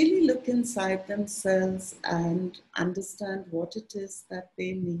really look inside themselves and understand what it is that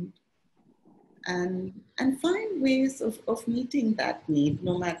they need, and find ways of meeting that need,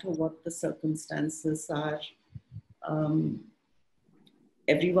 no matter what the circumstances are.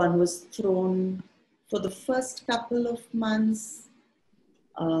 Everyone was thrown for the first couple of months.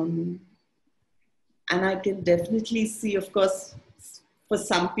 And I can definitely see, of course, for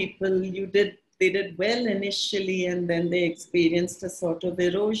some people, they did well initially, and then they experienced a sort of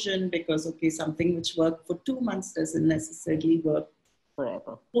erosion because, okay, something which worked for 2 months doesn't necessarily work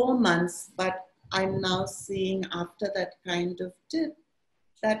forever. 4 months. But I'm now seeing after that kind of dip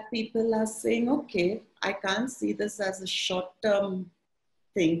that people are saying, okay, I can't see this as a short-term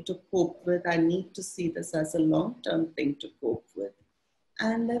thing to cope with. I need to see this as a long-term thing to cope with.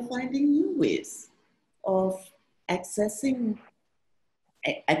 And they're finding new ways of accessing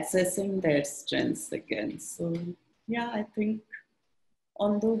their strengths again. So yeah, I think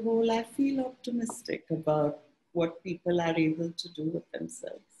on the whole, I feel optimistic about what people are able to do with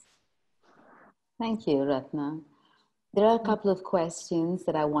themselves. Thank you, Ratna. There are a couple of questions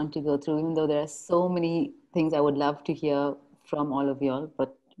that I want to go through, even though there are so many things I would love to hear from all of y'all,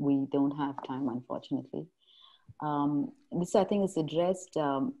 but we don't have time, unfortunately. This, I think, is addressed,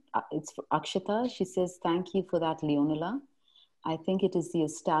 it's for Akshata. She says, thank you for that, Leonela. I think it is the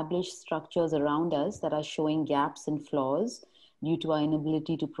established structures around us that are showing gaps and flaws due to our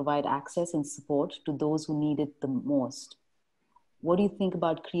inability to provide access and support to those who need it the most. What do you think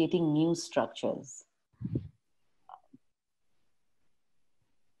about creating new structures?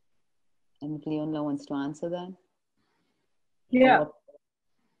 And if Leonela wants to answer that? Yeah.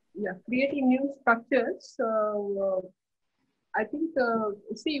 Yeah, creating new structures. I think,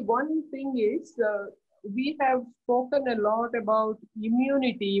 see, one thing is, we have spoken a lot about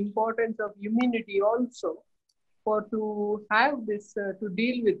immunity, importance of immunity also, for to have this, to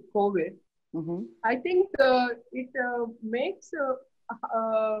deal with COVID. I think it makes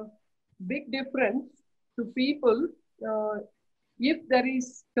a big difference to people if there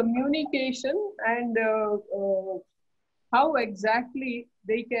is communication and how exactly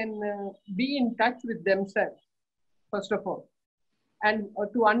they can be in touch with themselves, first of all, and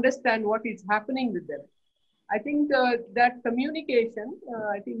to understand what is happening with them. I think that communication,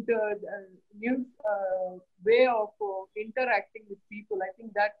 I think the new way of interacting with people, I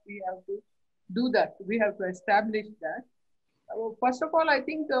think that we have to do that. We have to establish that. First of all, I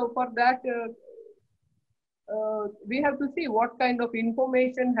think for that, we have to see what kind of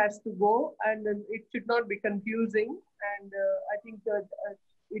information has to go, and it should not be confusing. And I think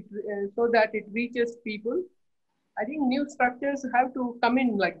so that it reaches people. I think new structures have to come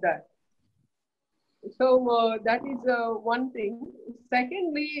in like that. So that is one thing.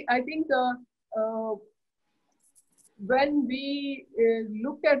 Secondly, I think when we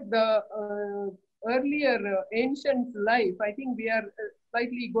look at the earlier ancient life, I think we are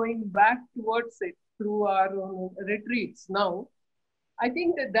slightly going back towards it through our retreats now. I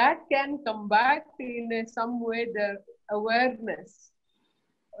think that can come back in some way, the awareness.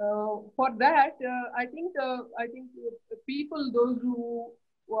 For that, I think people, those who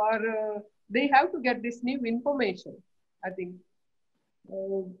are, they have to get this new information. I think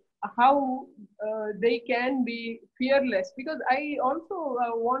how they can be fearless, because I also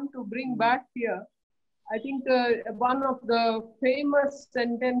want to bring back here, I think one of the famous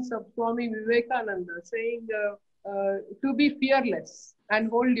sentence of Swami Vivekananda saying to be fearless and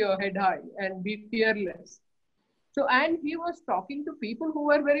hold your head high and be fearless. So, and he was talking to people who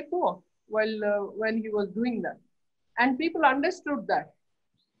were very poor while when he was doing that, and people understood that.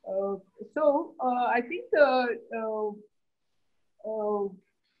 I think the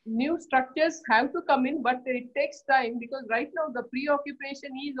new structures have to come in, but it takes time because right now the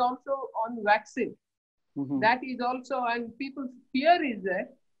preoccupation is also on vaccine. That is also, and people's fear is there.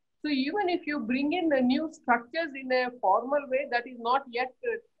 So even if you bring in the new structures in a formal way, that is not yet,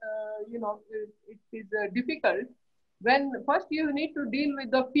 it is difficult. When first you need to deal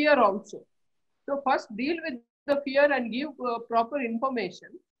with the fear also. So first deal with the fear and give proper information.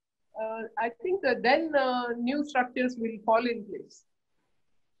 I think then new structures will fall in place.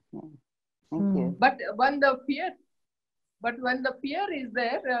 Thank you. But when the fear is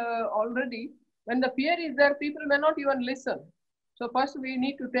there already, when the fear is there, people may not even listen. So first we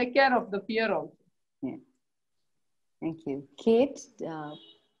need to take care of the fear also. Yeah. Thank you. Kate?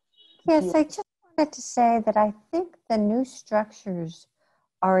 Yes, I just wanted to say that I think the new structures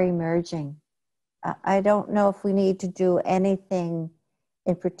are emerging. I don't know if we need to do anything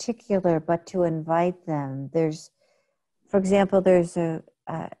in particular, but to invite them. There's, for example, there's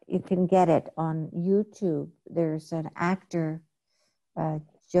you can get it on YouTube. There's an actor,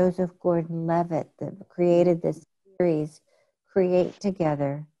 Joseph Gordon-Levitt, that created this series, Create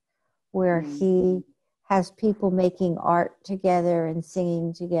Together, where he has people making art together and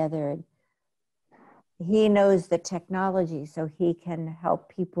singing together. He knows the technology, so he can help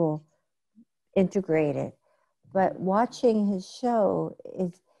people integrate it. But watching his show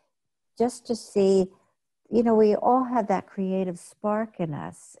is just to see, you know, we all have that creative spark in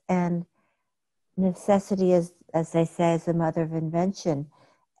us, and necessity is, as they say, is the mother of invention,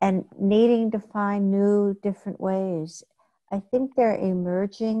 and needing to find new, different ways. I think they're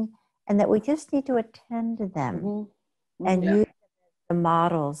emerging, and that we just need to attend to them and use the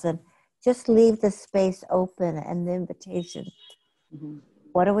models and just leave the space open and the invitation.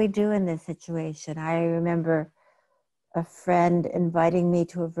 What do we do in this situation? I remember a friend inviting me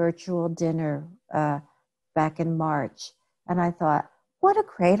to a virtual dinner back in March. And I thought, what a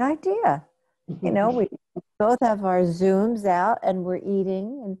great idea. You know, we both have our Zooms out and we're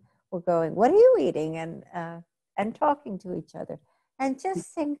eating and we're going, what are you eating? And talking to each other. And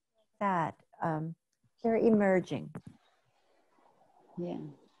just things like that. They're emerging. Yeah.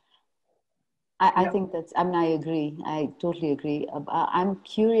 I think that's, I mean, I agree. I totally agree. I'm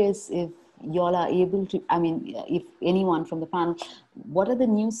curious if y'all are able to, I mean, if anyone from the panel, what are the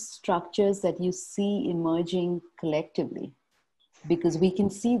new structures that you see emerging collectively? Because we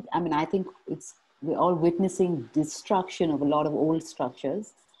can see, I mean, I think we're all witnessing destruction of a lot of old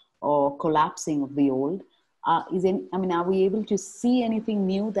structures or collapsing of the old. Are we able to see anything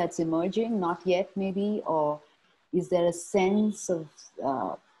new that's emerging? Not yet, maybe, or is there a sense of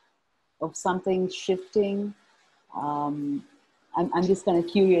something shifting? I'm just kind of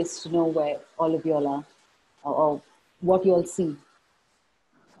curious to know where all of y'all are, or what you all see.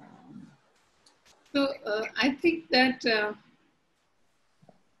 So I think that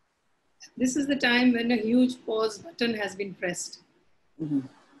this is the time when a huge pause button has been pressed.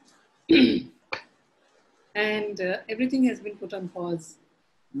 And everything has been put on pause.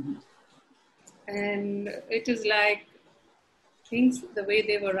 And it is like things, the way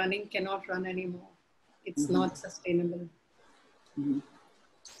they were running, cannot run anymore. It's not sustainable.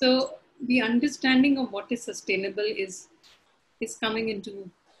 So the understanding of what is sustainable is coming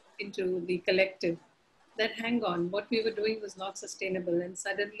into the collective. That hang on, what we were doing was not sustainable. And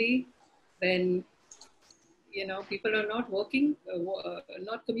suddenly when, you know, people are not working,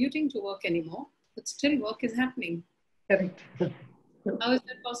 not commuting to work anymore, but still work is happening. Correct. How is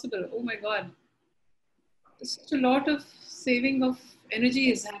that possible? Oh my God. Such a lot of saving of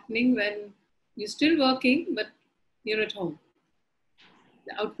energy is happening when you're still working, but you're at home.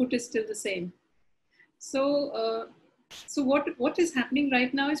 The output is still the same. So, so what is happening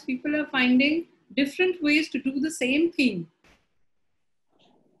right now is people are finding different ways to do the same thing.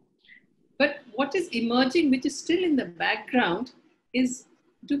 But what is emerging, which is still in the background, is,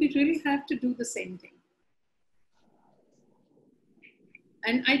 do we really have to do the same thing?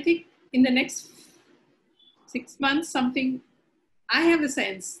 And I think in the next 6 months, I have a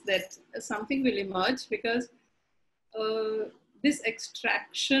sense that something will emerge, because this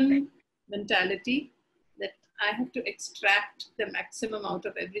extraction mentality, that I have to extract the maximum out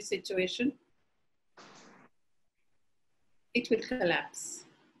of every situation, it will collapse.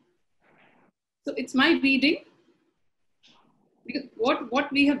 So it's my reading, because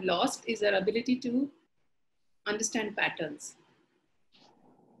what we have lost is our ability to understand patterns.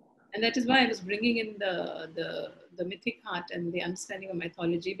 And that is why I was bringing in the mythic heart and the understanding of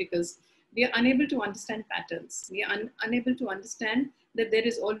mythology, because we are unable to understand patterns. We are unable to understand that there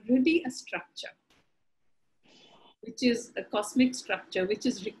is already a structure. which is a cosmic structure, which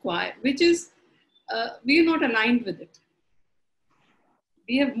is required, which is, we are not aligned with it.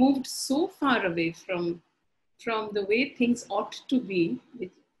 We have moved so far away from the way things ought to be.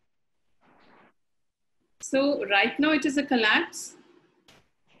 So right now it is a collapse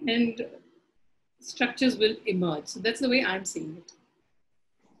and structures will emerge. So that's the way I'm seeing it.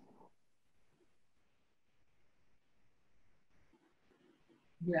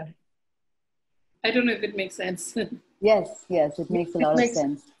 Yeah. I don't know if it makes sense. Yes, yes, it makes a lot of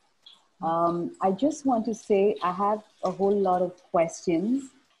sense. I just want to say I have a whole lot of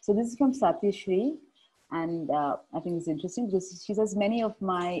questions. So this is from Satyashri, and I think it's interesting because she says many of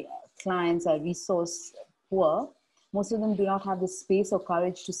my clients are resource poor. Most of them do not have the space or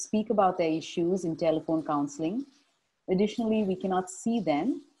courage to speak about their issues in telephone counseling. Additionally, we cannot see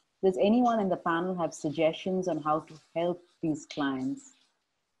them. Does anyone in the panel have suggestions on how to help these clients?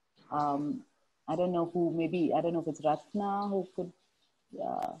 I don't know who, maybe, I don't know if it's Ratna who could,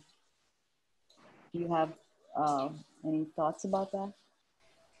 do you have any thoughts about that?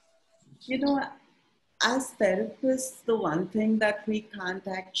 You know, as therapists, the one thing that we can't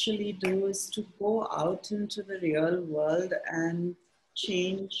actually do is to go out into the real world and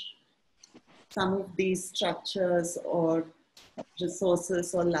change some of these structures or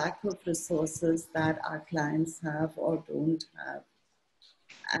resources or lack of resources that our clients have or don't have.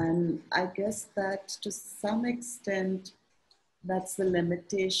 And I guess that to some extent, that's the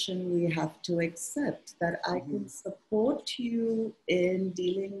limitation we have to accept, that I can support you in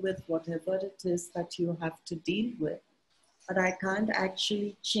dealing with whatever it is that you have to deal with, but I can't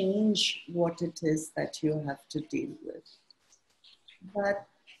actually change what it is that you have to deal with. But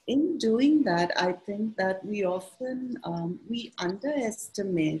in doing that, I think that we often, we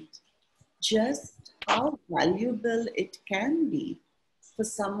underestimate just how valuable it can be for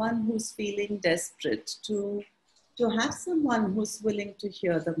someone who's feeling desperate to have someone who's willing to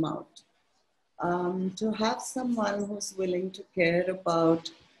hear them out, to have someone who's willing to care about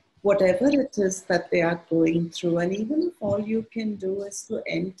whatever it is that they are going through. And even if all you can do is to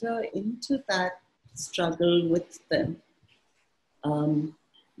enter into that struggle with them,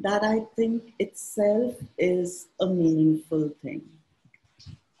 that I think itself is a meaningful thing.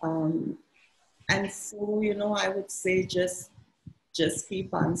 And so, you know, I would say just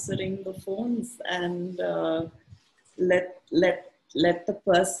keep answering the phones and let the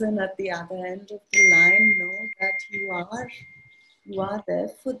person at the other end of the line know that you are there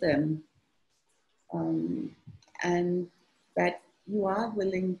for them, and that you are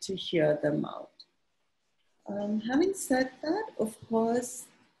willing to hear them out. Having said that, of course,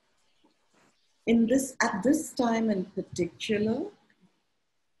 at this time in particular,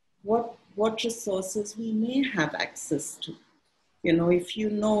 what resources we may have access to. You know, if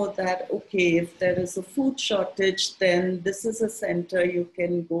you know that, okay, if there is a food shortage, then this is a center you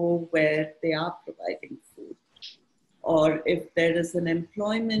can go where they are providing food. Or if there is an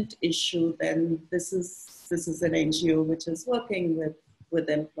employment issue, then this is an NGO which is working with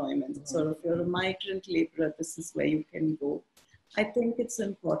employment. So if you're a migrant laborer, this is where you can go. I think it's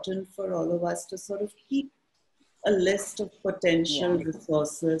important for all of us to sort of keep a list of potential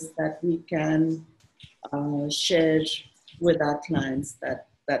resources that we can share with our clients that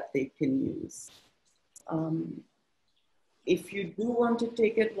they can use. If you do want to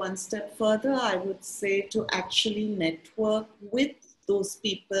take it one step further, I would say to actually network with those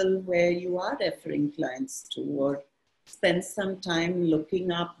people where you are referring clients to, or spend some time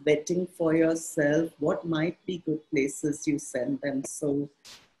looking up, vetting for yourself what might be good places you send them. So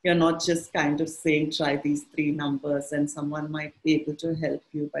you're not just kind of saying, try these 3 numbers and someone might be able to help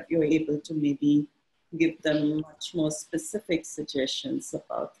you, but you're able to maybe give them much more specific suggestions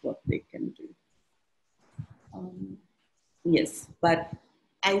about what they can do. Yes, but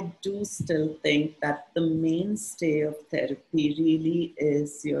I do still think that the mainstay of therapy really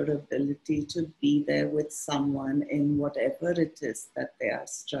is your ability to be there with someone in whatever it is that they are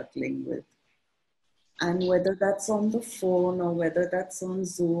struggling with. And whether that's on the phone or whether that's on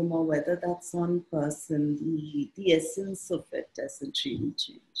Zoom or whether that's on person, the essence of it doesn't really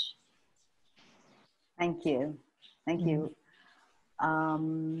change. Thank you. Thank you.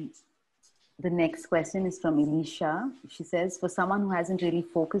 The next question is from Elisha. She says, for someone who hasn't really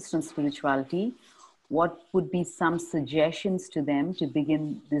focused on spirituality, what would be some suggestions to them to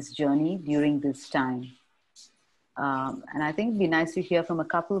begin this journey during this time? And I think it'd be nice to hear from a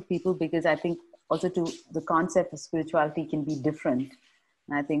couple of people, because I think also the concept of spirituality can be different.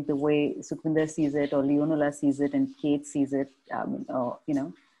 And I think the way Sukhvinder sees it, or Leonula sees it, and Kate sees it, or, you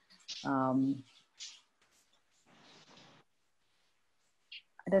know,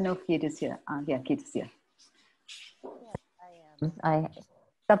 I don't know if Kate is here. Yeah, Kate is here.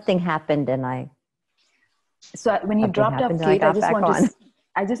 Something happened and So when you dropped off, Kate,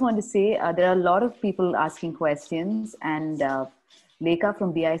 I just want to say there are a lot of people asking questions, and Lekha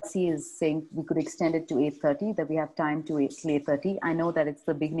from BIC is saying we could extend it to 8:30, that we have time to 8:30. I know that it's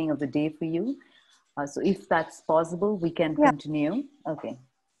the beginning of the day for you. So if that's possible, we can continue. Okay.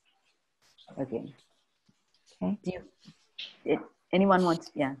 Okay. Okay. Anyone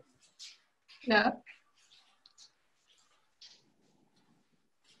wants? Yeah. Yeah.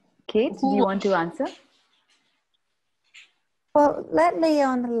 Kate, do you want to answer? Well, let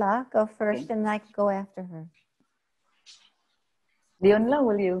Leonela go first, and I can go after her. Leonela,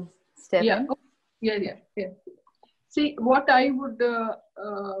 will you step in? Yeah. See, what I would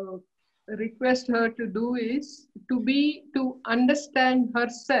request her to do is to understand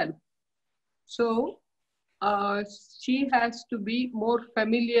herself. So she has to be more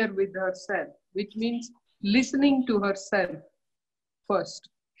familiar with herself, which means listening to herself first.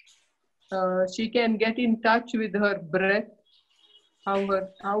 She can get in touch with her breath,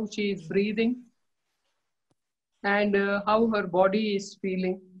 how she is breathing, and how her body is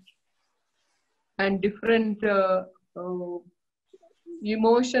feeling, and different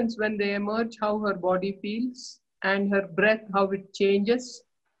emotions when they emerge, how her body feels, and her breath, how it changes.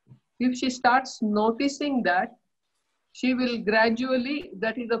 If she starts noticing that, she will gradually,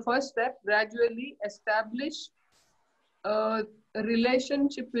 that is the first step, gradually establish a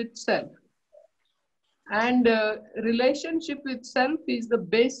relationship with self. And relationship with self is the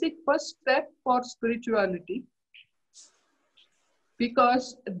basic first step for spirituality,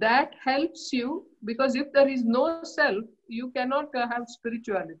 because that helps you, because if there is no self, you cannot have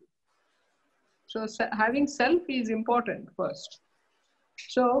spirituality. So having self is important first.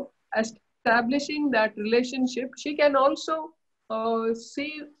 So establishing that relationship, she can also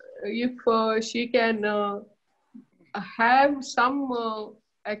see if she can have some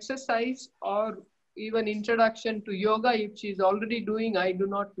exercise or even introduction to yoga. If she's already doing, I do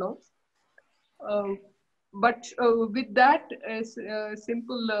not know. But with that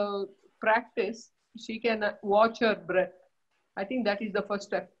simple practice, she can watch her breath. I think that is the first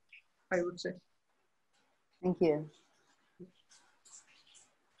step, I would say. Thank you.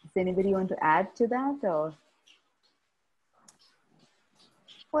 Does anybody want to add to that, or?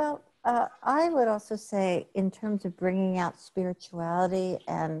 Well, I would also say, in terms of bringing out spirituality,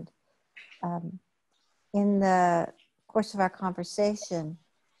 and in the course of our conversation,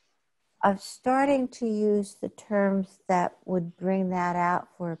 of starting to use the terms that would bring that out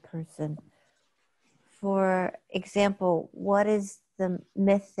for a person. For example, what is the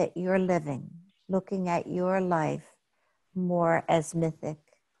myth that you're living? Looking at your life more as mythic.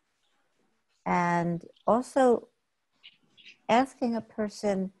 And also asking a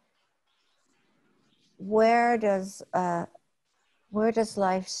person, where does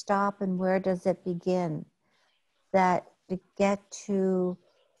life stop and where does it begin? That to get to,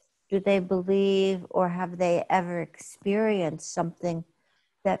 do they believe or have they ever experienced something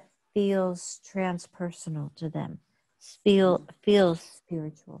that feels transpersonal to them, feels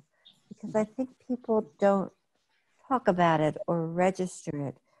spiritual? Because I think people don't talk about it or register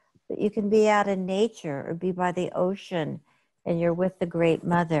it. But you can be out in nature or be by the ocean and you're with the Great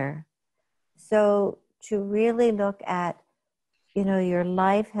Mother. So to really look at, your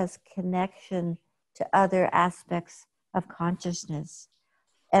life has connection to other aspects of consciousness.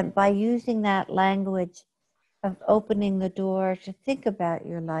 And by using that language of opening the door to think about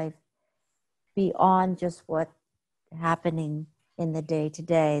your life beyond just what's happening in the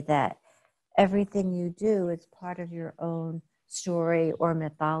day-to-day, that everything you do is part of your own story or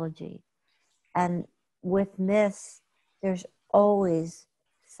mythology. And with myths, there's always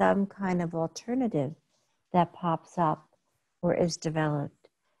some kind of alternative that pops up or is developed.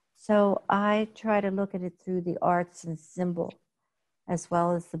 So I try to look at it through the arts and symbol as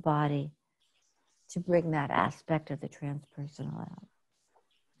well as the body to bring that aspect of the transpersonal out.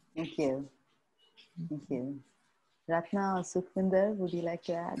 Thank you. Thank you. Ratna or Sukhvinder, would you like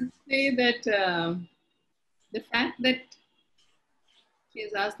to add? I say that the fact that she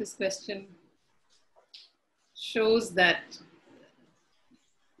has asked this question shows that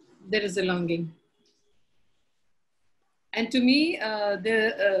there is a longing. And to me,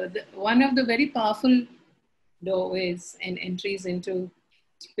 one of the very powerful doorways and entries into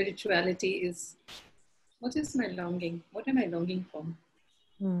spirituality is, what is my longing? What am I longing for?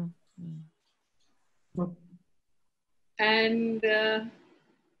 Mm-hmm. And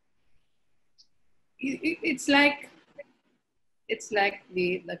it's like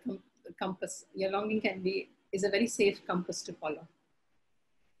the compass. Your longing is a very safe compass to follow.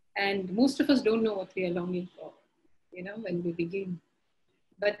 And most of us don't know what we are longing for. when we begin.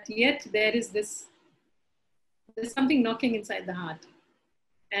 But yet there's something knocking inside the heart.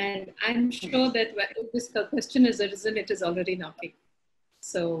 And I'm sure that if this question has arisen, it is already knocking.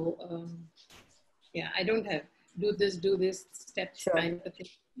 So, I don't have do this steps kind of thing.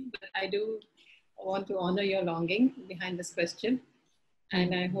 But I do want to honor your longing behind this question.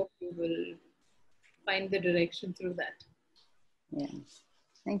 And I hope you will find the direction through that. Yeah,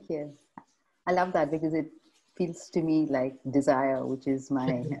 thank you. I love that because it feels to me like desire, which is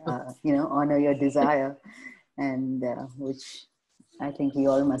my, honor your desire, and which I think we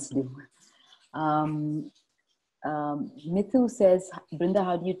all must do. Mithu says, Brinda,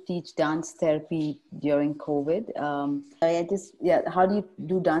 how do you teach dance therapy during COVID? How do you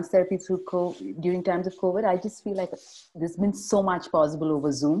do dance therapy during times of COVID? I just feel like there's been so much possible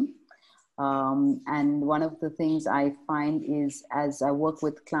over Zoom. And one of the things I find is, as I work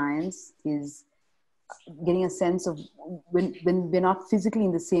with clients, is getting a sense of when we're not physically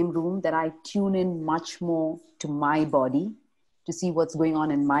in the same room, that I tune in much more to my body to see what's going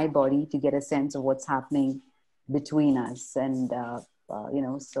on in my body, to get a sense of what's happening between us. And,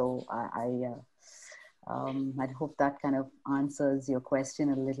 so I hope that kind of answers your question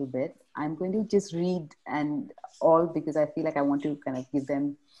a little bit. I'm going to just read because I feel like I want to kind of give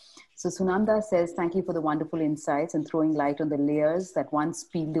them. So Sunanda says, thank you for the wonderful insights and throwing light on the layers that once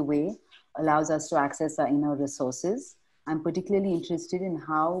peeled away allows us to access our inner resources. I'm particularly interested in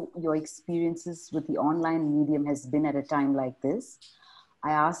how your experiences with the online medium has been at a time like this.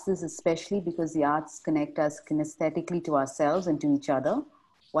 I ask this especially because the arts connect us kinesthetically to ourselves and to each other.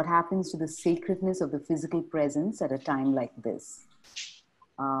 What happens to the sacredness of the physical presence at a time like this?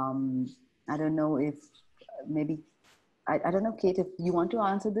 I don't know if maybe, I don't know, Kate, if you want to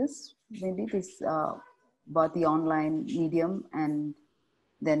answer this, maybe this about the online medium, and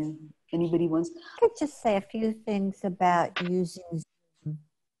then anybody wants. I could just say a few things about using Zoom.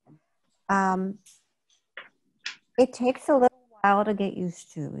 It takes a little while to get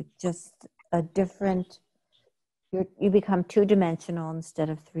used to. It's just a different, you become two-dimensional instead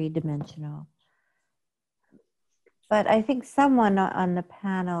of three-dimensional. But I think someone on the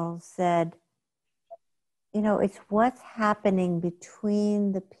panel said, it's what's happening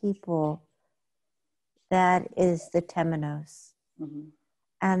between the people that is the temenos. Mm-hmm.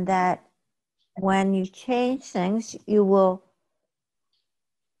 And that when you change things, you will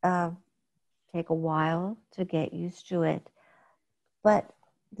take a while to get used to it. But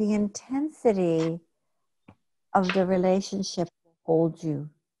the intensity of the relationship will hold you.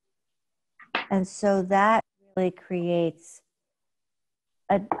 And so that really creates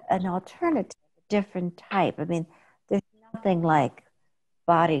an alternative, a different type. I mean, there's nothing like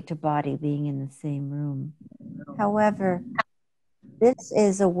body to body being in the same room. However, this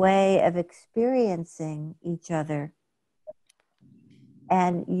is a way of experiencing each other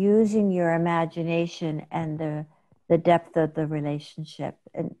and using your imagination and the depth of the relationship.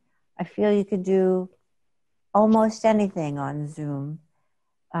 And I feel you could do almost anything on Zoom.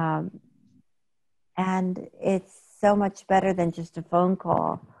 And it's so much better than just a phone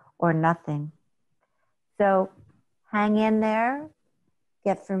call or nothing. So hang in there,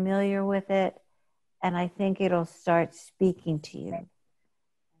 get familiar with it, and I think it'll start speaking to you,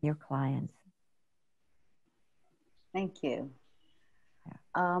 your clients. Thank you.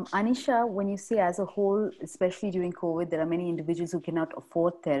 Anisha, when you say as a whole, especially during COVID, there are many individuals who cannot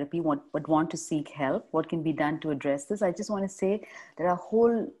afford therapy but want to seek help. What can be done to address this? I just want to say there are a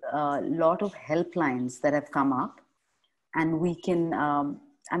whole lot of helplines that have come up, and we can,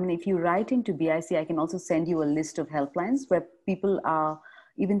 if you write into BIC, I can also send you a list of helplines where people are,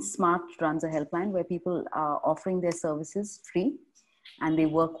 even SMART runs a helpline where people are offering their services free, and they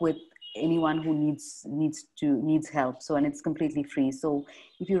work with anyone who needs help. So, and it's completely free. So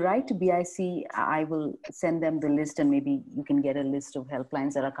if you write to BIC, I will send them the list, and maybe you can get a list of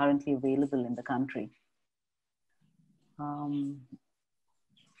helplines that are currently available in the country.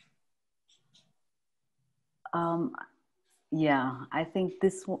 Yeah, I think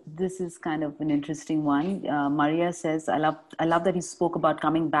this is kind of an interesting one. Maria says, I love that you spoke about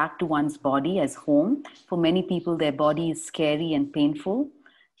coming back to one's body as home. For many people, their body is scary and painful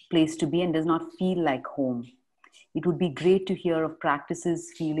place to be and does not feel like home. It would be great to hear of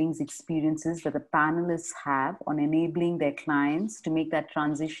practices, feelings, experiences that the panelists have on enabling their clients to make that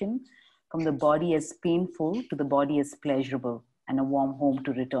transition from the body as painful to the body as pleasurable and a warm home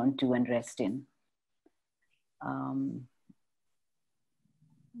to return to and rest in.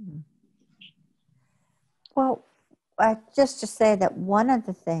 Well, just to say that one of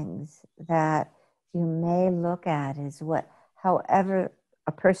the things that you may look at is however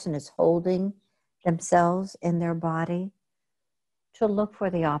a person is holding themselves in their body to look for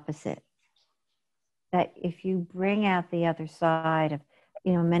the opposite. That if you bring out the other side of,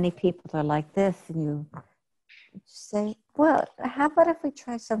 many people are like this, and you say, well, how about if we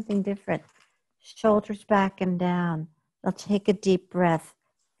try something different? Shoulders back and down. Now take a deep breath.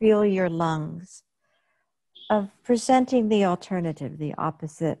 Feel your lungs. Of presenting the alternative, the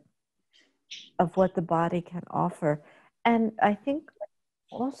opposite of what the body can offer. And I think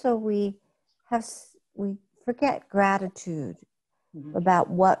also we forget gratitude about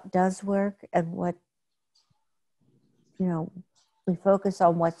what does work and what, we focus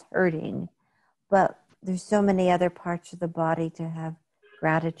on what's hurting, but there's so many other parts of the body to have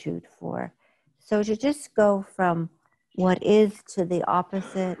gratitude for. So to just go from what is to the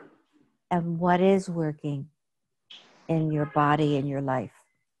opposite and what is working in your body, in your life.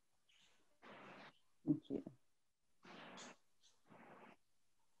 Thank you.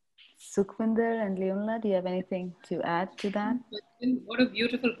 Sukhwinder and Leonla, do you have anything to add to that? What a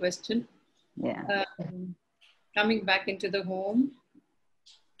beautiful question. Yeah. Coming back into the home,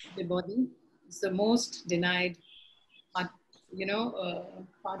 the body is the most denied part,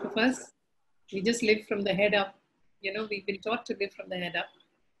 part of us. We just live from the head up. We've been taught to live from the head up,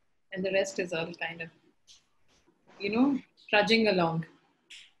 and the rest is all kind of, trudging along.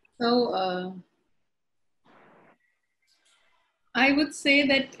 So I would say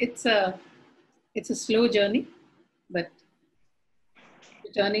that it's a slow journey, but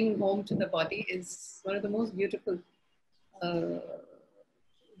returning home to the body is one of the most beautiful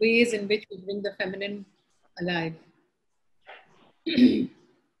ways in which we bring the feminine alive.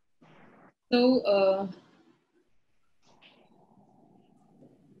 So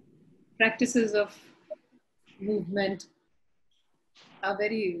practices of movement are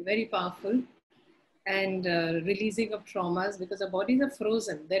very, very powerful, and releasing of traumas, because our bodies are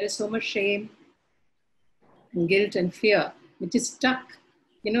frozen. There is so much shame and guilt and fear, which is stuck.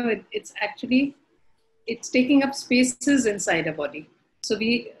 It's taking up spaces inside our body. So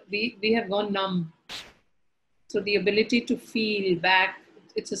we have gone numb. So the ability to feel back,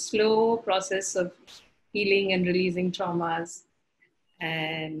 it's a slow process of healing and releasing traumas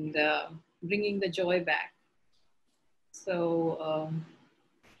and bringing the joy back. So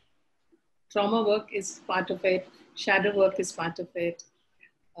trauma work is part of it. Shadow work is part of it.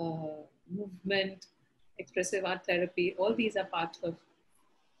 Movement, expressive art therapy, all these are part of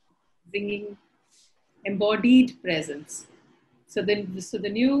bringing embodied presence. So the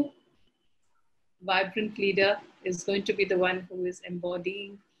new vibrant leader is going to be the one who is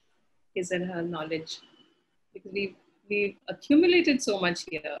embodying his and her knowledge, because we've accumulated so much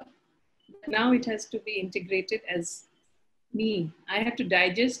here. Now it has to be integrated as me. I have to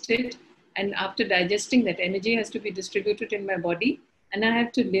digest it, and after digesting, that energy has to be distributed in my body, and I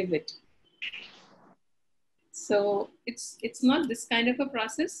have to live it. So it's not this kind of a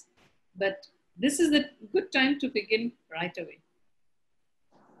process, but this is the good time to begin right away.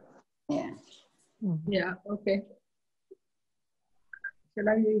 Yeah. Yeah, okay. Shall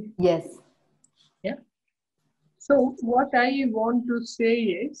I? Yes. Yeah. So what I want to say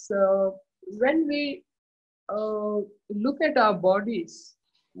is, when we look at our bodies,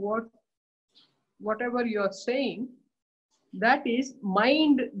 whatever you're saying, that is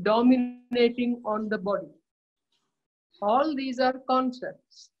mind dominating on the body. All these are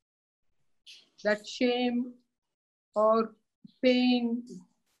concepts. That shame or pain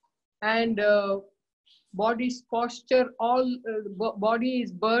and body's posture, all body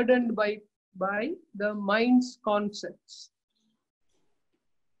is burdened by the mind's concepts.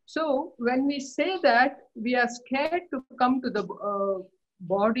 So when we say that we are scared to come to the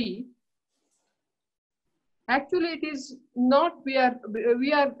body, actually it is not, we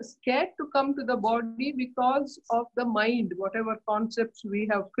are scared to come to the body because of the mind, whatever concepts we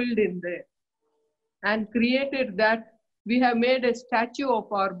have filled in there and created, that we have made a statue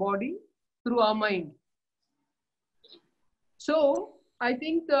of our body through our mind. So I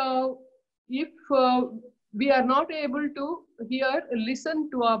think if we are not able to listen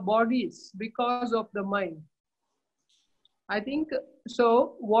to our bodies because of the mind, I think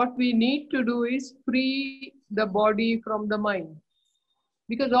so what we need to do is free the body from the mind,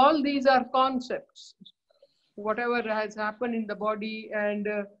 because all these are concepts. Whatever has happened in the body and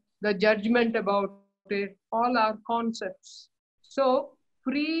the judgment about it, all are concepts. So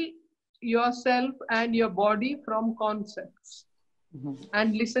free yourself and your body from concepts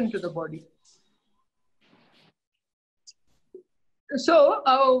and listen to the body. So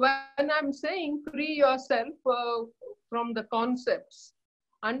when I'm saying free yourself from the concepts,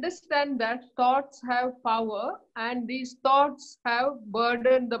 understand that thoughts have power, and these thoughts have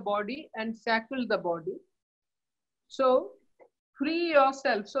burdened the body and shackled the body. So free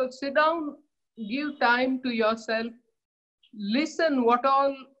yourself. So sit down, give time to yourself, listen what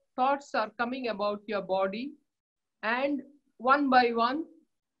all thoughts are coming about your body, and one by one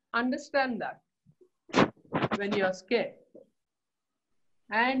understand that when you're scared.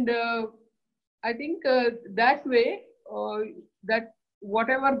 And I think that way, that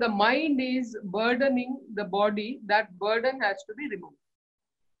whatever the mind is burdening the body, that burden has to be removed.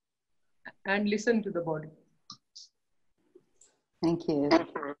 And listen to the body. Thank you.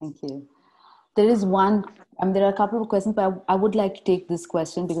 Thank you. There is one, there are a couple of questions, but I would like to take this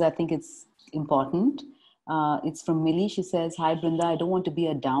question because I think it's important. It's from Millie. She says, "Hi, Brinda. I don't want to be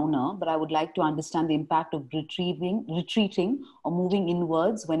a downer, but I would like to understand the impact of retreating or moving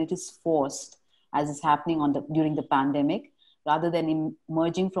inwards when it is forced, as is happening during the pandemic, rather than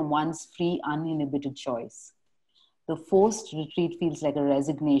emerging from one's free, uninhibited choice. The forced retreat feels like a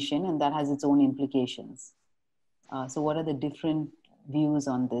resignation, and that has its own implications. So what are the different views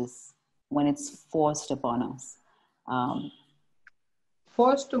on this when it's forced upon us?"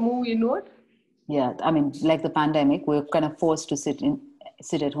 Forced to move inward? Yeah, I mean, like the pandemic, we're kind of forced to sit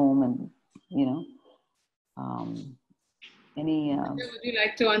at home and, you know, Would you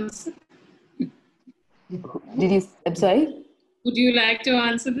like to answer? I'm sorry? Would you like to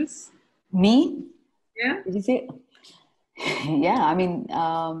answer this? Me? Yeah. Did you say? Yeah, I mean,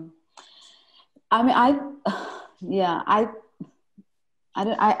 I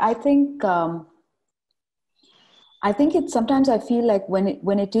think it's sometimes I feel like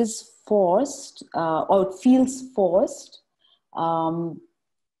when it is forced or it feels forced, when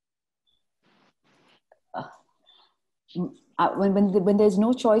there's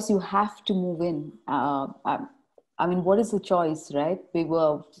no choice, you have to move in. I mean, what is the choice, right?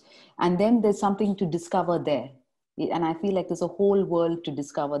 And then there's something to discover there. And I feel like there's a whole world to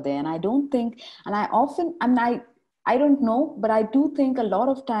discover there. And I don't think, and I often, I don't know, but I do think a lot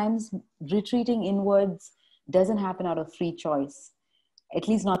of times retreating inwards doesn't happen out of free choice. At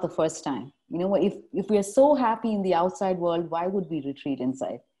least not the first time. You know, if we are so happy in the outside world, why would we retreat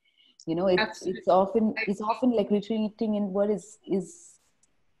inside? You know, it's often like retreating inward is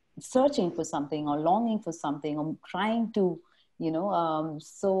searching for something or longing for something or trying to, you know.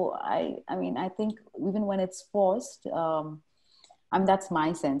 So I mean, I think even when it's forced, that's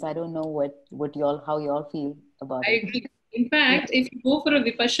my sense. I don't know how y'all feel about it. I agree. In fact, if you go for a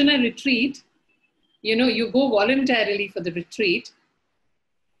Vipassana retreat, you know, you go voluntarily for the retreat,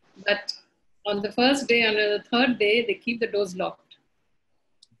 but on the first day and on the third day, they keep the doors locked.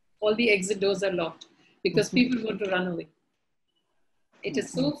 All the exit doors are locked because people want to run away. It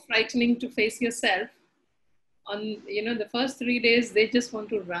is so frightening to face yourself. On, you know, the first 3 days, they just want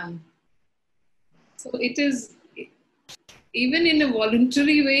to run. So it is, even in a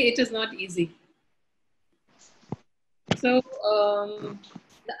voluntary way, it is not easy. So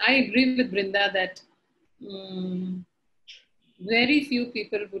I agree with Brinda that very few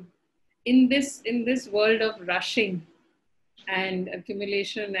people would, in this world of rushing and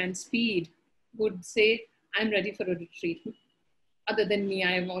accumulation and speed, would say, "I'm ready for a retreat." Other than me,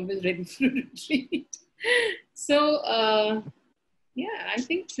 I am always ready for a retreat. So yeah, I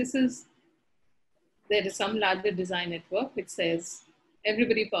think there is some larger design network which says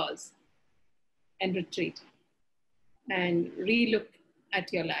everybody pause and retreat and relook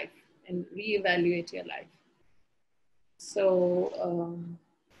at your life and reevaluate your life. So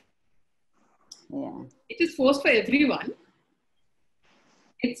Yeah, it is forced for everyone.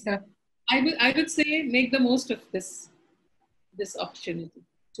 I would say make the most of this opportunity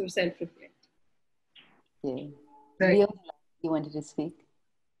to self-reflect. yeah. Right. Leo, you wanted to speak?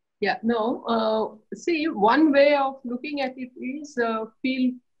 Yeah, no. See, one way of looking at it is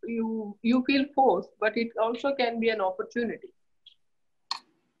you feel forced, but it also can be an opportunity.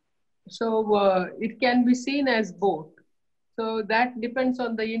 So it can be seen as both. So that depends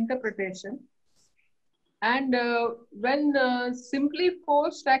on the interpretation. And when simply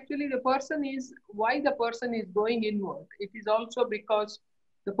forced, actually why the person is going inward. It is also because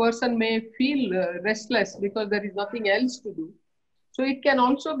the person may feel restless because there is nothing else to do. So it can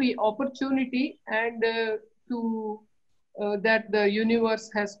also be opportunity and that the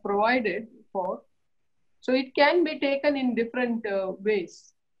universe has provided for. So it can be taken in different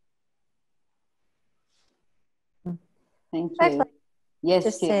ways. Thank you. Yes,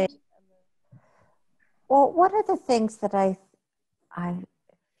 just say, well, one of the things that I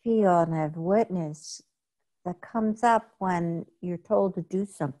feel and I've witnessed that comes up when you're told to do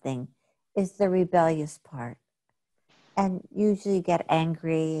something is the rebellious part. and usually you get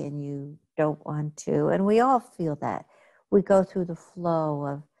angry and you don't want to, and we all feel that. We go through the flow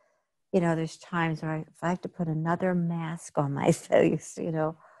of, there's times where if I have to put another mask on my face,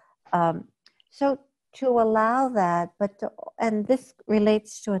 so to allow that, and this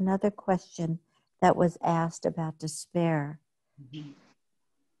relates to another question that was asked about despair. Mm-hmm.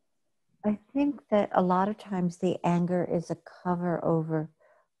 I think that a lot of times the anger is a covering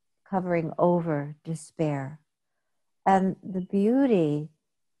over despair. And the beauty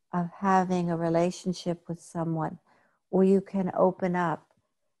of having a relationship with someone where you can open up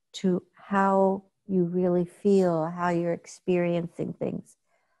to how you really feel, how you're experiencing things,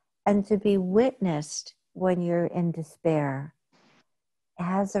 and to be witnessed when you're in despair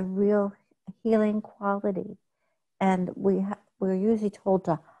has a real healing quality. And we're usually told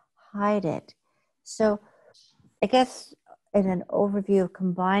to hide it. So I guess in an overview of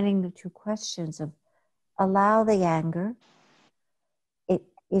combining the two questions of allow the anger,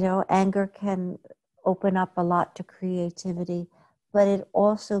 anger can open up a lot to creativity, but it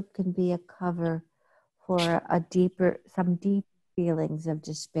also can be a cover for some deep feelings of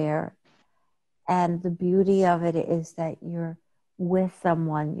despair. And the beauty of it is that you're with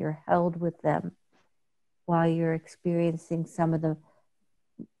someone, you're held with them while you're experiencing some of the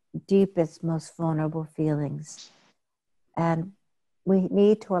deepest, most vulnerable feelings. And we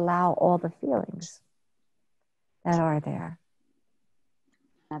need to allow all the feelings that are there.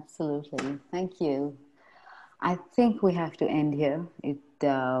 Absolutely. Thank you. I think we have to end here. We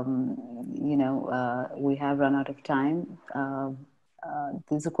have run out of time.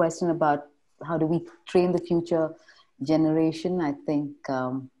 There's a question about how do we train the future generation. I think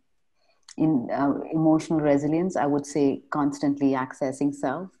in emotional resilience, I would say constantly accessing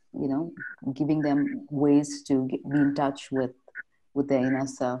self, giving them ways to be in touch with their inner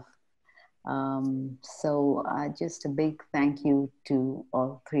self. So just a big thank you to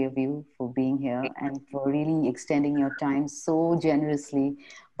all three of you for being here and for really extending your time so generously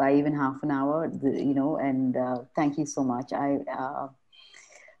by even half an hour, and thank you so much. I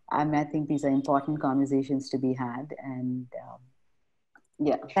think these are important conversations to be had, and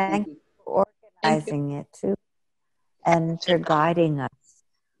yeah. Thank you for organizing it too and for guiding us.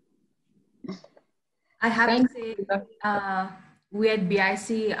 I have to say, we at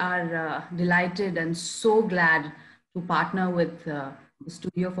BIC are delighted and so glad to partner with the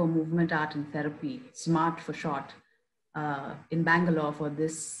Studio for Movement, Art and Therapy, SMART for short, in Bangalore for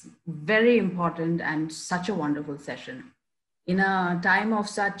this very important and such a wonderful session. In a time of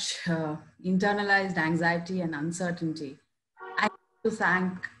such internalized anxiety and uncertainty, I want to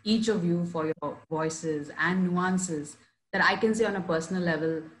thank each of you for your voices and nuances that I can say on a personal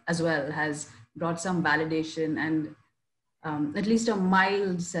level as well has brought some validation and at least a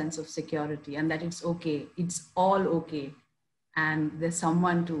mild sense of security, and that it's okay, it's all okay, and there's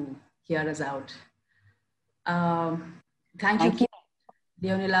someone to hear us out. Thank you,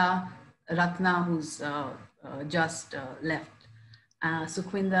 Leonila, Ratna, who's just left,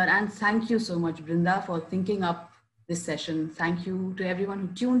 Sukhwinder, and thank you so much, Brinda, for thinking up this session. Thank you to everyone who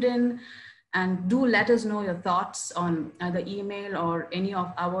tuned in, and do let us know your thoughts on either email or any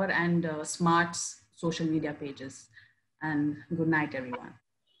of our and SMART's social media pages. And good night, everyone.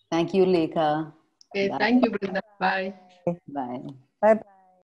 Thank you, Lekha. Okay, thank you, Brinda. Bye. Bye. Bye-bye.